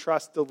called to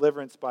trust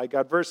deliverance by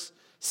God. Verse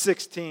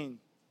 16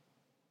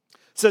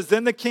 says,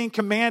 then the king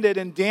commanded,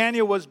 and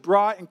Daniel was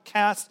brought and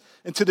cast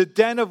into the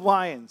den of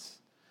lions.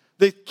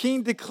 The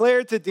king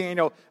declared to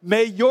Daniel,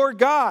 may your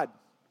God,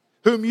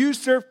 whom you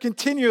serve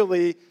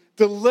continually,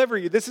 deliver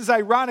you. This is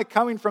ironic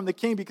coming from the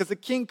king because the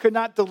king could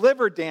not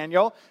deliver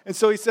Daniel. And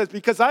so he says,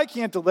 because I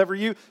can't deliver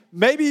you,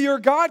 maybe your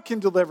God can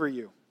deliver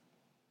you.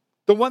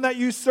 The one that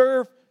you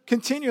serve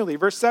continually.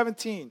 Verse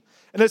 17.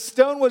 And a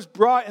stone was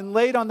brought and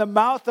laid on the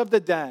mouth of the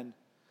den.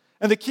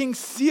 And the king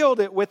sealed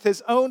it with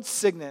his own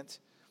signet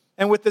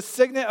and with the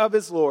signet of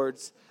his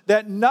lords,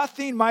 that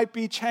nothing might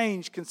be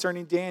changed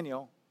concerning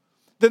Daniel.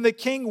 Then the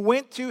king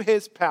went to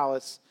his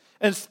palace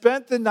and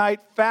spent the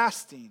night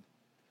fasting.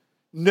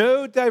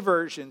 No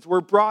diversions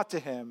were brought to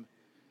him,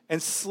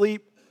 and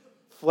sleep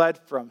fled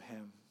from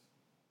him.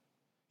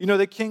 You know,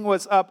 the king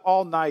was up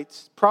all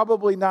night,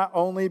 probably not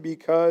only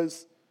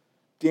because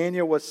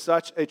Daniel was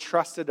such a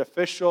trusted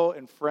official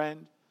and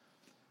friend,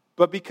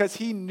 but because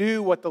he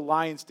knew what the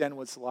lion's den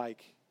was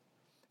like.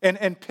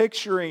 And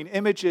picturing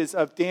images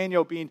of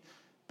Daniel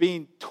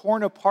being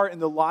torn apart in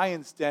the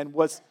lion's den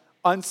was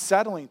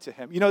unsettling to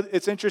him. You know,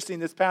 it's interesting,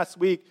 this past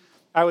week,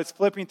 I was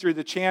flipping through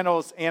the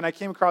channels, and I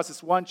came across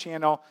this one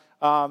channel.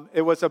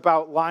 It was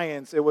about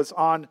lions. It was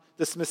on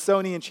the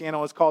Smithsonian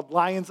channel. It's called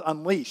Lions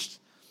Unleashed.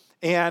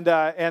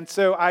 And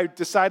so I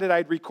decided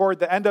I'd record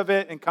the end of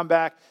it and come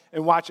back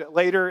and watch it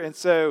later. And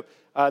so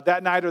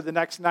that night or the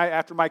next night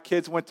after my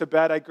kids went to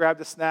bed, I grabbed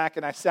a snack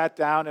and I sat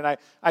down and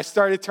I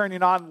started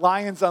turning on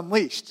Lions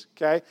Unleashed,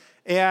 okay?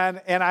 And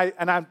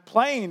I'm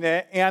playing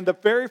it, and the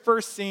very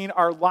first scene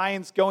are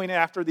lions going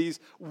after these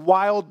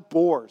wild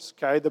boars,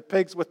 okay? The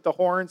pigs with the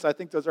horns, I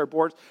think those are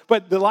boars.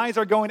 But the lions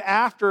are going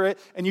after it,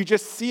 and you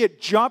just see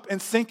it jump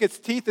and sink its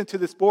teeth into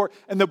this boar,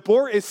 and the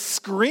boar is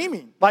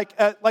screaming like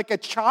a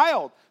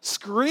child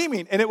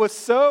screaming, and it was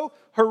so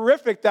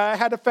horrific that I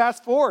had to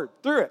fast forward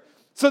through it.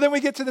 So then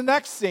we get to the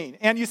next scene,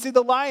 and you see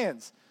the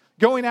lions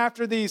going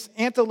after these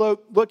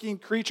antelope-looking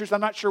creatures. I'm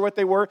not sure what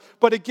they were.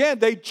 But again,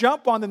 they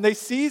jump on them. They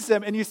seize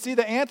them. And you see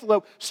the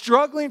antelope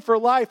struggling for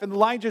life. And the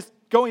lion just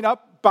going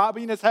up,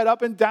 bobbing his head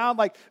up and down,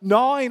 like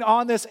gnawing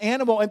on this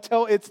animal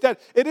until it's dead.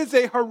 It is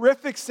a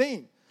horrific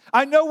scene.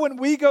 I know when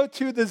we go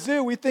to the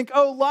zoo, we think,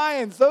 oh,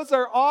 lions, those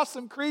are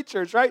awesome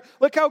creatures, right?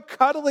 Look how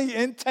cuddly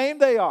and tame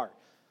they are.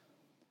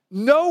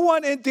 No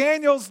one in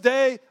Daniel's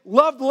day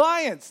loved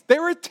lions. They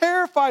were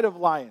terrified of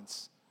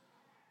lions,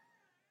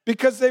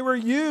 because they were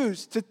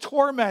used to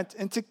torment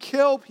and to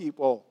kill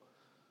people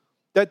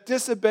that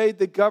disobeyed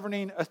the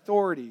governing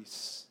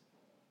authorities.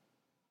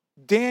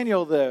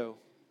 Daniel, though,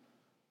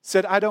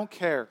 said, I don't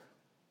care.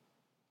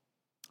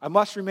 I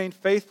must remain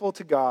faithful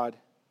to God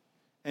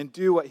and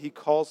do what he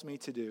calls me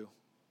to do.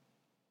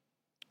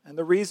 And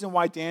the reason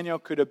why Daniel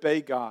could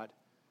obey God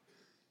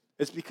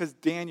is because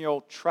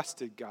Daniel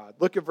trusted God.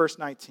 Look at verse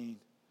 19. It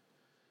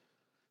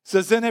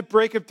says, then at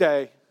break of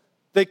day,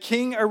 the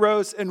king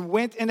arose and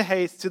went in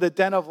haste to the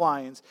den of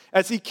lions.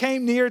 As he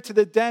came near to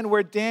the den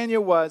where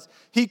Daniel was,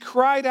 he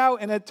cried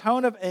out in a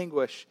tone of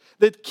anguish.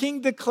 The king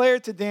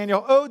declared to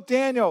Daniel, O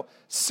Daniel,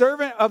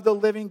 servant of the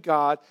living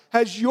God,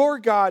 has your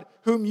God,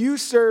 whom you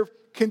serve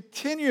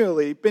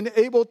continually, been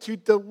able to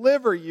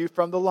deliver you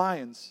from the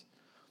lions?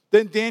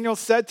 Then Daniel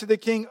said to the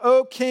king,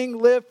 O king,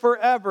 live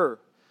forever.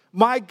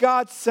 My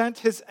God sent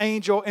his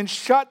angel and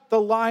shut the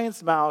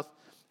lion's mouth,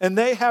 and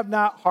they have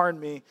not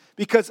harmed me,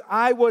 because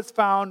I was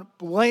found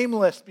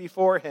blameless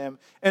before him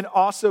and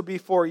also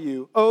before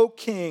you. O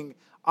king,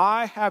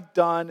 I have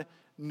done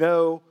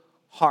no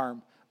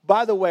harm.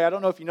 By the way, I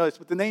don't know if you know this,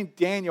 but the name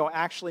Daniel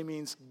actually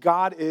means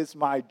God is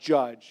my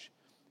judge.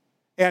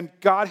 And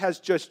God has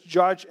just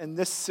judged in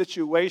this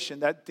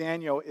situation that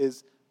Daniel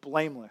is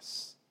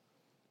blameless.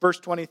 Verse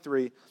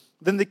 23,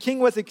 then the king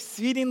was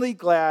exceedingly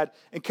glad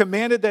and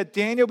commanded that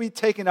Daniel be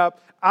taken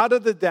up out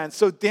of the den.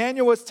 So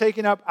Daniel was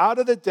taken up out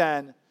of the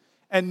den,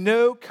 and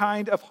no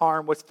kind of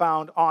harm was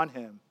found on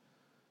him.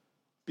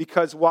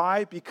 Because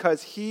why?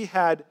 Because he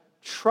had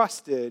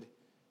trusted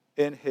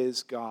in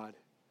his God.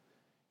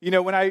 You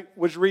know, when I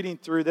was reading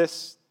through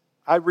this,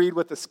 I read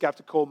with a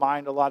skeptical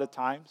mind a lot of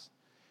times.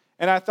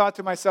 And I thought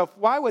to myself,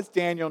 why was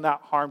Daniel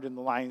not harmed in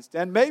the lion's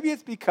den? Maybe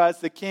it's because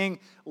the king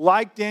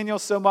liked Daniel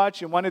so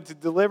much and wanted to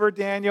deliver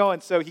Daniel.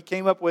 And so he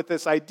came up with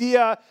this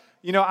idea,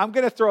 you know, I'm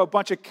going to throw a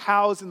bunch of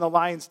cows in the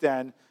lion's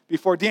den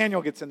before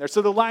Daniel gets in there.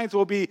 So the lions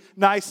will be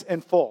nice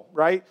and full,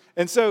 right?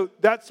 And so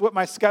that's what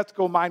my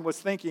skeptical mind was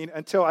thinking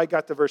until I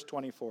got to verse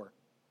 24.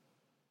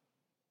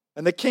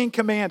 And the king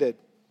commanded,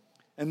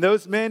 and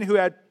those men who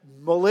had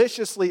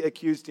maliciously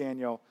accused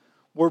Daniel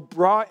were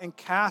brought and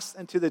cast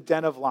into the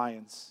den of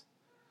lions,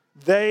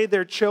 they,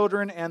 their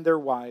children, and their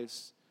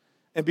wives.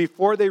 And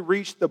before they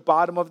reached the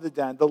bottom of the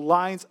den, the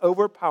lions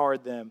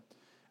overpowered them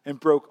and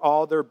broke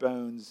all their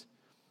bones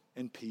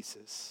in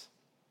pieces.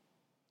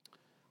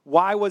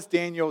 Why was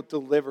Daniel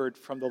delivered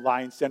from the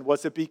lion's den?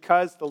 Was it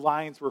because the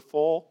lions were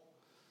full?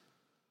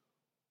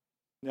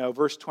 No,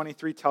 verse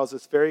 23 tells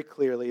us very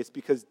clearly it's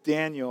because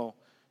Daniel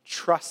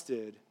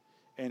trusted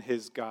in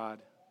his God.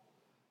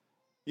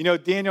 You know,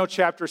 Daniel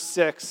chapter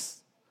 6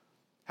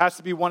 has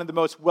to be one of the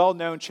most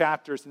well-known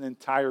chapters in the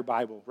entire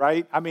Bible,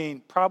 right? I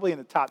mean, probably in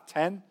the top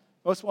 10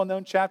 most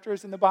well-known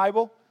chapters in the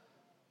Bible.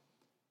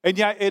 And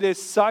yet it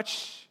is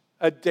such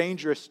a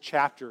dangerous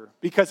chapter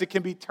because it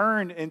can be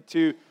turned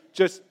into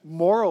just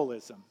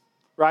moralism,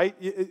 right?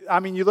 I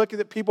mean, you look at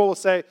it, people will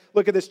say,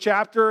 look at this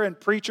chapter, and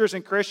preachers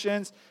and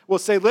Christians will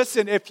say,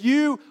 listen, if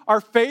you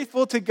are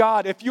faithful to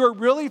God, if you are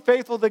really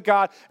faithful to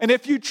God, and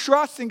if you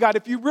trust in God,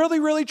 if you really,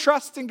 really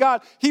trust in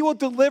God, he will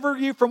deliver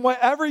you from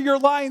whatever your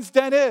lion's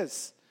den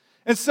is.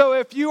 And so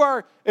if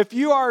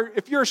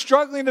you're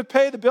struggling to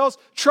pay the bills,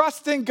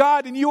 trust in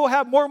God and you will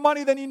have more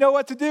money than you know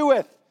what to do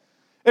with.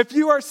 If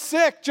you are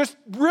sick, just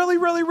really,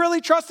 really,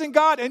 really trust in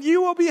God and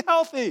you will be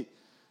healthy.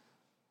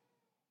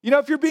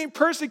 If you're being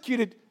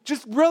persecuted,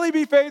 just really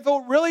be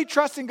faithful, really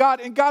trust in God,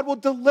 and God will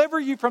deliver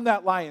you from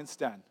that lion's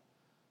den.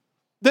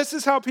 This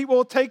is how people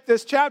will take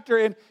this chapter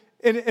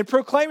and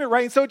proclaim it,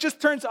 right? And so it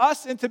just turns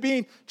us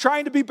into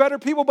trying to be better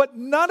people, but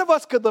none of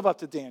us could live up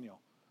to Daniel.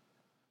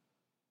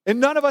 And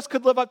none of us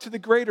could live up to the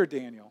greater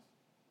Daniel.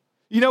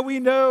 We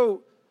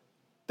know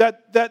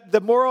that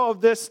the moral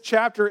of this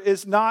chapter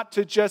is not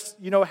to just,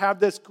 have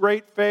this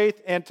great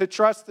faith and to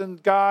trust in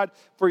God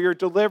for your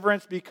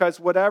deliverance, because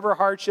whatever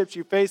hardships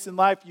you face in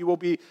life, you will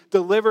be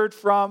delivered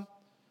from.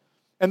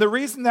 And the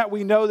reason that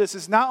we know this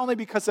is not only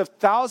because of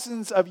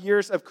thousands of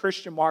years of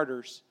Christian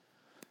martyrs,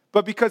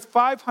 but because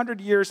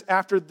 500 years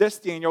after this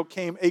Daniel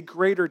came a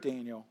greater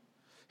Daniel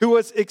who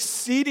was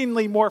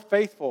exceedingly more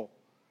faithful,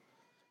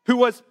 who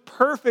was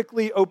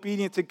perfectly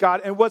obedient to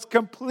God and was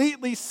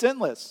completely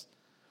sinless,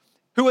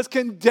 who was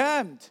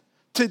condemned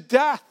to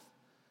death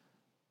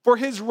for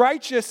his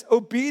righteous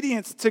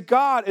obedience to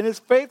God and his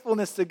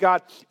faithfulness to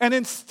God. And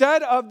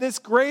instead of this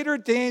greater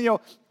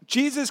Daniel,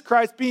 Jesus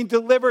Christ, being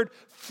delivered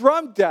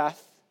from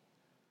death,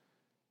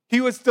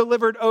 he was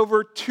delivered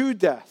over to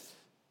death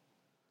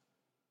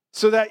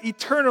so that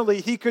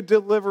eternally he could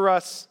deliver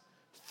us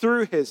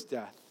through his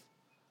death.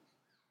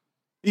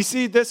 You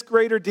see, this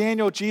greater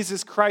Daniel,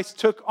 Jesus Christ,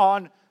 took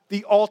on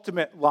the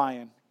ultimate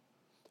lion.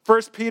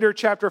 1 Peter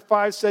chapter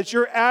 5 says,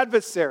 your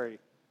adversary,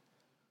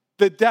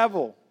 the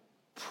devil,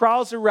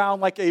 prowls around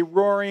like a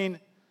roaring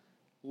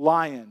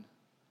lion,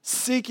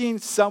 seeking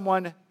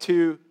someone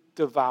to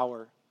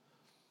devour.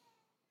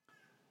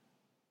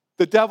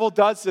 The devil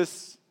does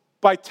this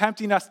by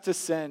tempting us to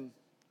sin.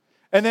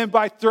 And then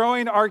by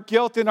throwing our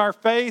guilt in our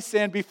face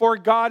and before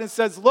God and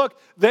says, look,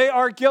 they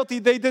are guilty.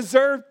 They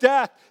deserve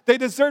death. They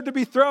deserve to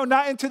be thrown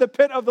not into the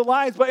pit of the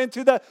lions, but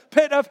into the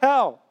pit of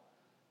hell.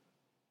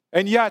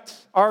 And yet,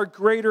 our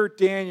greater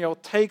Daniel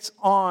takes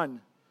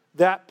on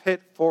that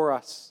pit for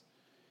us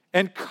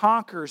and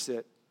conquers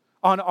it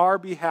on our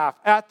behalf.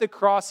 At the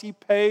cross, he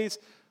pays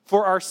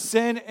for our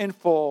sin in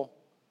full.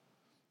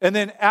 And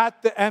then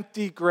at the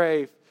empty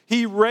grave,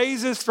 he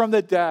raises from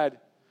the dead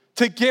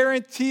to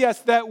guarantee us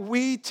that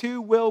we too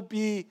will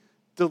be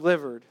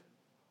delivered.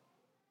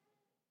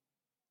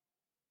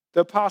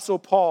 The Apostle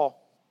Paul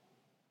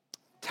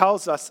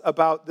tells us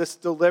about this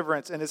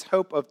deliverance and his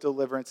hope of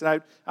deliverance. And I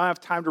don't have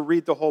time to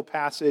read the whole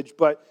passage,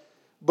 but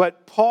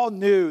Paul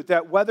knew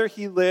that whether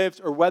he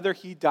lived or whether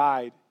he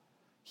died,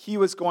 he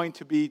was going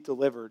to be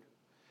delivered.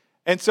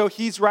 And so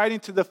he's writing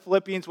to the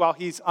Philippians while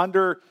he's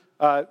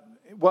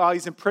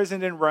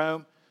imprisoned in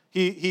Rome.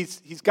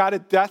 He's got a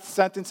death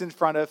sentence in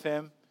front of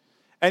him.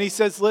 And he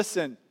says,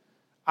 listen,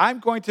 I'm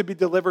going to be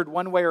delivered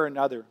one way or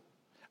another.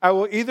 I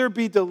will either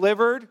be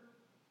delivered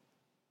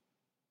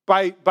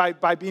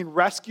by being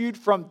rescued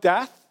from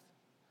death,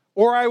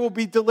 or I will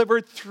be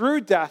delivered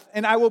through death,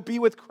 and I will be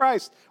with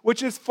Christ,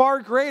 which is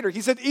far greater.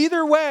 He said,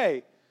 either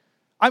way,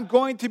 I'm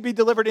going to be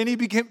delivered. And he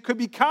could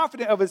be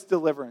confident of his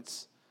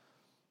deliverance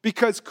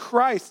because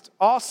Christ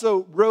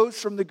also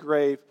rose from the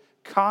grave,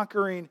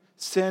 conquering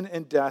sin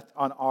and death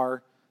on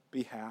our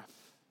behalf.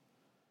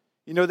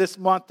 This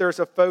month there's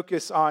a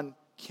focus on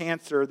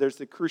cancer. There's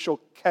the Crucial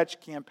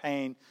Catch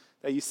campaign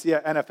that you see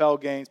at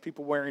NFL games,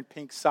 people wearing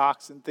pink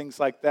socks and things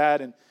like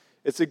that. And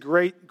it's a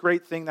great,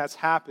 great thing that's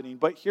happening.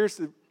 But here's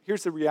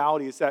the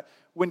reality is that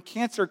when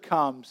cancer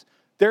comes,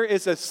 there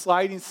is a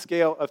sliding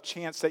scale of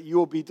chance that you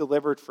will be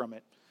delivered from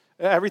it.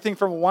 Everything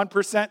from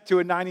 1% to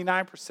a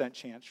 99%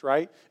 chance,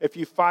 right? If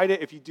you fight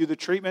it, if you do the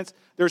treatments,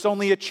 there's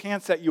only a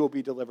chance that you will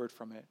be delivered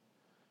from it.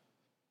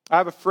 I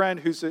have a friend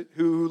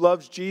who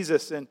loves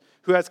Jesus and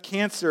who has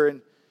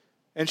cancer,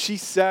 and she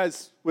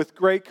says with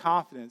great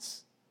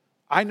confidence,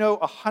 I know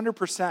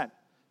 100%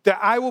 that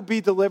I will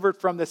be delivered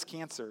from this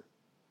cancer.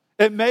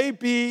 It may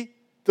be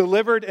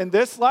delivered in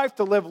this life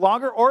to live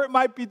longer, or it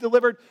might be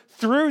delivered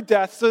through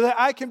death so that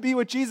I can be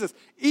with Jesus.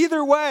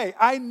 Either way,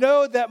 I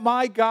know that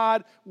my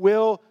God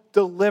will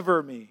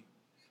deliver me.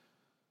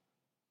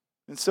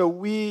 And so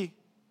we,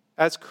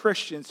 as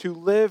Christians who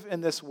live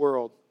in this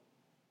world,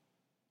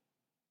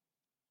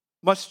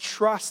 must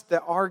trust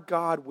that our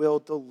God will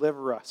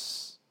deliver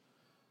us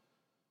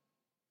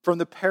from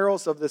the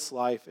perils of this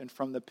life and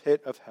from the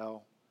pit of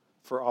hell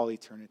for all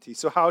eternity.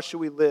 So how should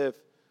we live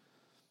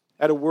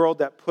at a world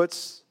that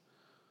puts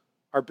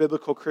our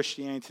biblical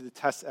Christianity to the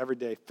test every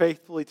day,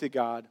 faithfully to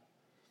God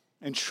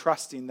and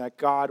trusting that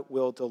God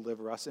will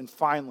deliver us? And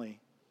finally,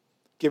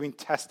 giving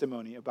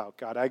testimony about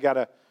God. I got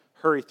to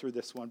hurry through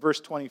this one. Verse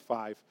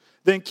 25.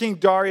 Then King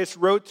Darius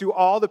wrote to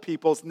all the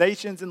peoples,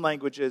 nations, and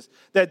languages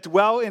that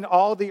dwell in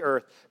all the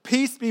earth,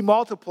 peace be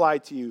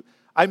multiplied to you.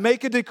 I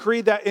make a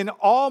decree that in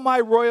all my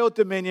royal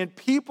dominion,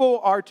 people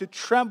are to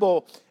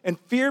tremble and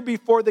fear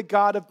before the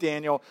God of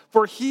Daniel,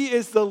 for he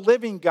is the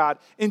living God,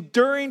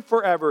 enduring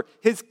forever.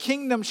 His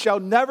kingdom shall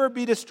never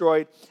be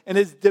destroyed, and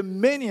his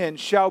dominion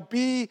shall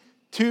be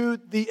to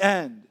the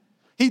end.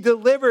 He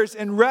delivers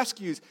and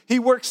rescues. He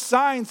works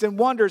signs and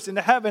wonders in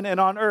heaven and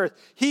on earth.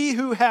 He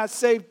who has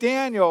saved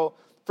Daniel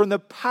from the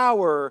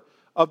power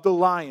of the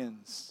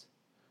lions.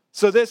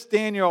 So this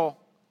Daniel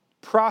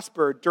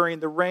prospered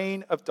during the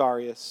reign of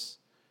Darius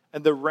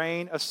and the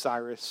reign of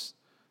Cyrus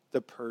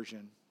the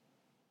Persian.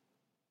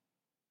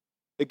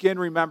 Again,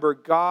 remember,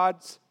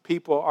 God's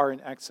people are in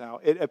exile.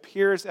 It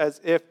appears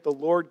as if the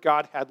Lord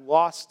God had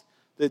lost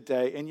the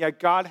day, and yet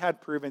God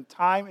had proven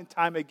time and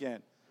time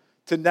again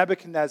to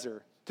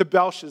Nebuchadnezzar, to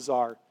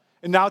Belshazzar,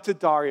 and now to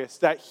Darius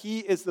that he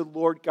is the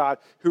Lord God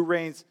who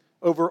reigns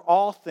over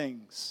all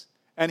things,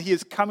 and he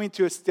is coming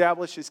to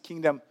establish his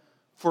kingdom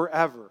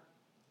forever.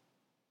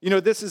 You know,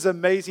 this is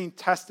amazing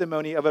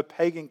testimony of a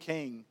pagan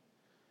king.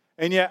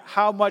 And yet,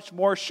 how much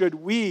more should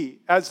we,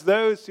 as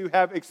those who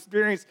have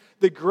experienced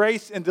the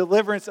grace and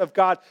deliverance of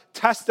God,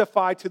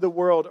 testify to the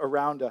world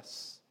around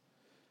us?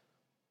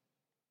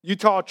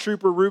 Utah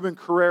Trooper Ruben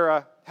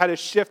Carrera had a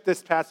shift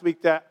this past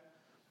week that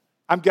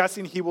I'm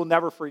guessing he will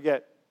never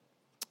forget.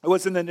 It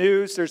was in the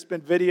news. There's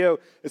been video.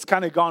 It's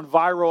kind of gone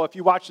viral. If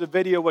you watch the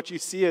video, what you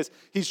see is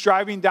he's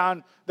driving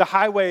down the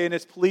highway in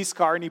his police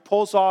car, and he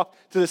pulls off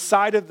to the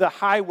side of the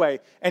highway,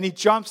 and he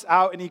jumps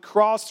out, and he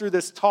crawls through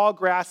this tall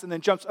grass, and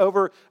then jumps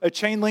over a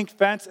chain link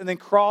fence, and then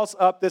crawls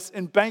up this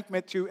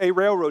embankment to a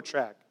railroad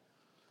track.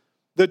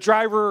 The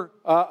driver,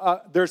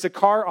 there's a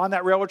car on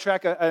that railroad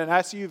track, an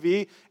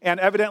SUV, and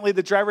evidently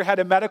the driver had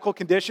a medical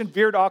condition,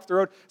 veered off the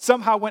road,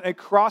 somehow went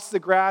across the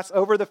grass,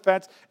 over the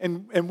fence,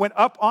 and went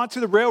up onto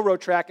the railroad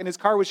track, and his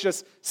car was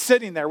just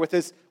sitting there with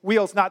his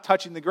wheels not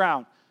touching the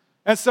ground.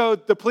 And so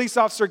the police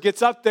officer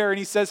gets up there, and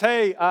he says,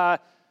 "Hey, are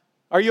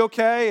you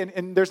okay?"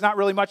 And there's not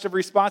really much of a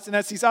response. And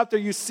as he's up there,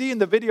 you see in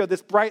the video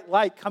this bright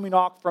light coming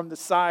off from the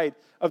side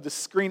of the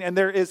screen, and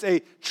there is a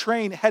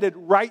train headed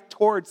right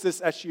towards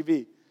this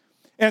SUV.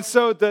 And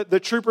so the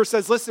trooper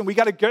says, "Listen, we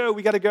got to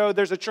go.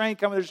 There's a train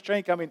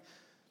coming.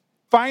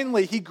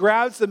 Finally, he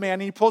grabs the man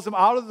and he pulls him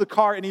out of the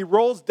car and he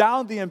rolls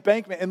down the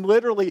embankment. And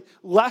literally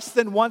less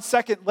than 1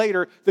 second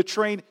later, the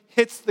train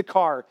hits the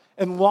car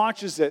and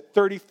launches it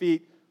 30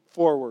 feet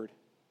forward.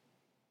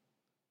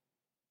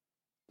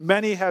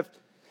 Many have,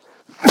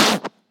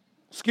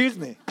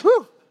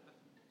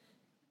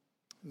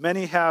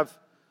 Many have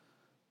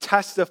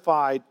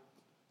testified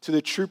to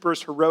the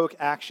trooper's heroic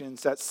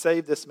actions that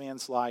saved this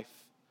man's life.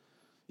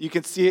 You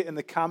can see it in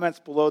the comments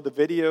below the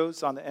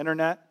videos on the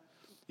internet.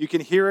 You can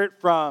hear it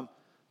from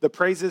the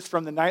praises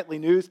from the nightly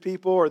news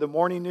people or the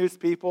morning news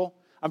people.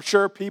 I'm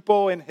sure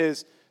people in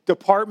his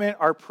department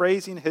are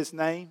praising his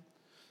name.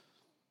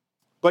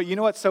 But you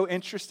know what's so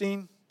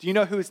interesting? Do you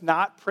know who's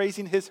not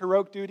praising his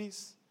heroic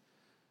duties?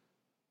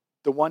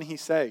 The one he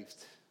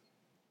saved.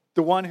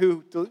 The one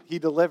who he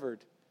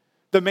delivered.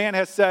 The man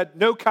has said,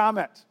 "No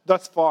comment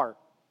thus far."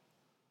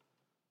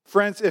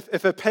 Friends,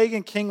 if a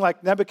pagan king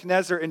like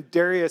Nebuchadnezzar and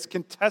Darius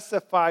can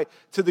testify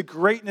to the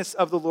greatness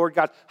of the Lord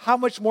God, how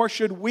much more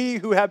should we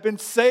who have been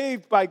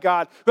saved by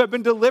God, who have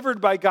been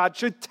delivered by God,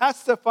 should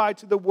testify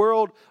to the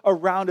world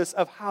around us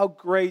of how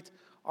great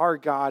our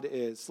God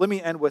is? Let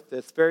me end with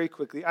this very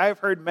quickly. I have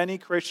heard many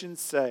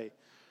Christians say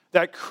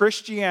that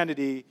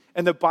Christianity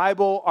and the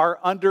Bible are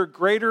under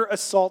greater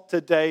assault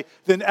today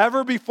than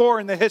ever before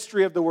in the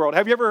history of the world.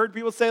 Have you ever heard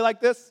people say like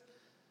this?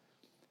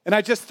 And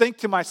I just think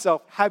to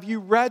myself, have you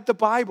read the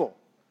Bible?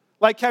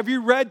 Like, have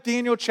you read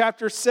Daniel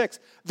chapter 6?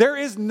 There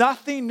is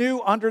nothing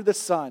new under the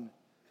sun.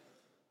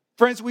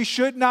 Friends, we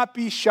should not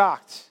be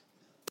shocked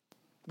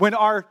when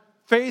our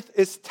faith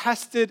is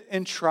tested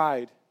and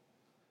tried.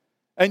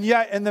 And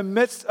yet, in the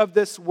midst of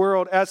this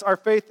world, as our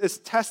faith is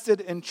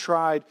tested and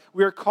tried,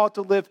 we are called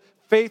to live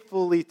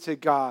faithfully to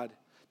God,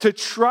 to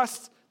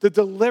trust the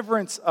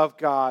deliverance of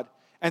God,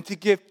 and to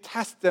give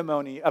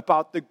testimony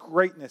about the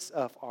greatness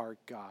of our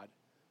God.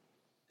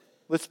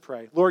 Let's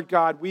pray. Lord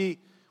God, we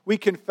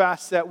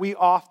confess that we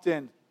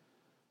often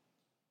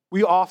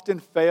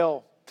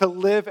fail to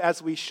live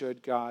as we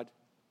should, God.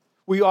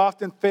 We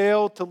often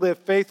fail to live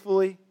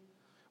faithfully.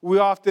 We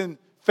often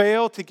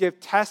fail to give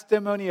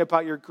testimony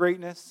about your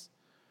greatness.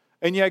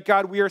 And yet,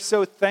 God, we are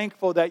so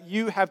thankful that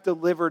you have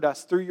delivered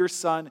us through your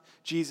Son,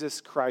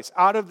 Jesus Christ,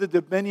 out of the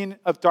dominion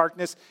of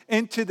darkness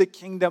into the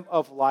kingdom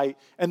of light.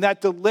 And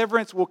that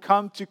deliverance will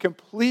come to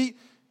complete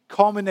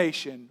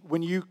culmination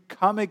when you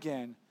come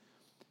again.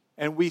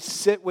 And we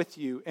sit with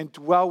you and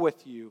dwell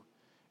with you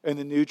in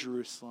the New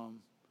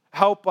Jerusalem.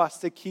 Help us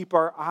to keep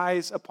our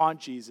eyes upon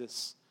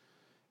Jesus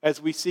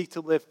as we seek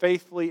to live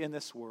faithfully in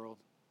this world.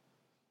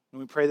 And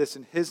we pray this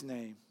in his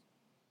name.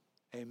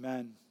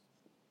 Amen.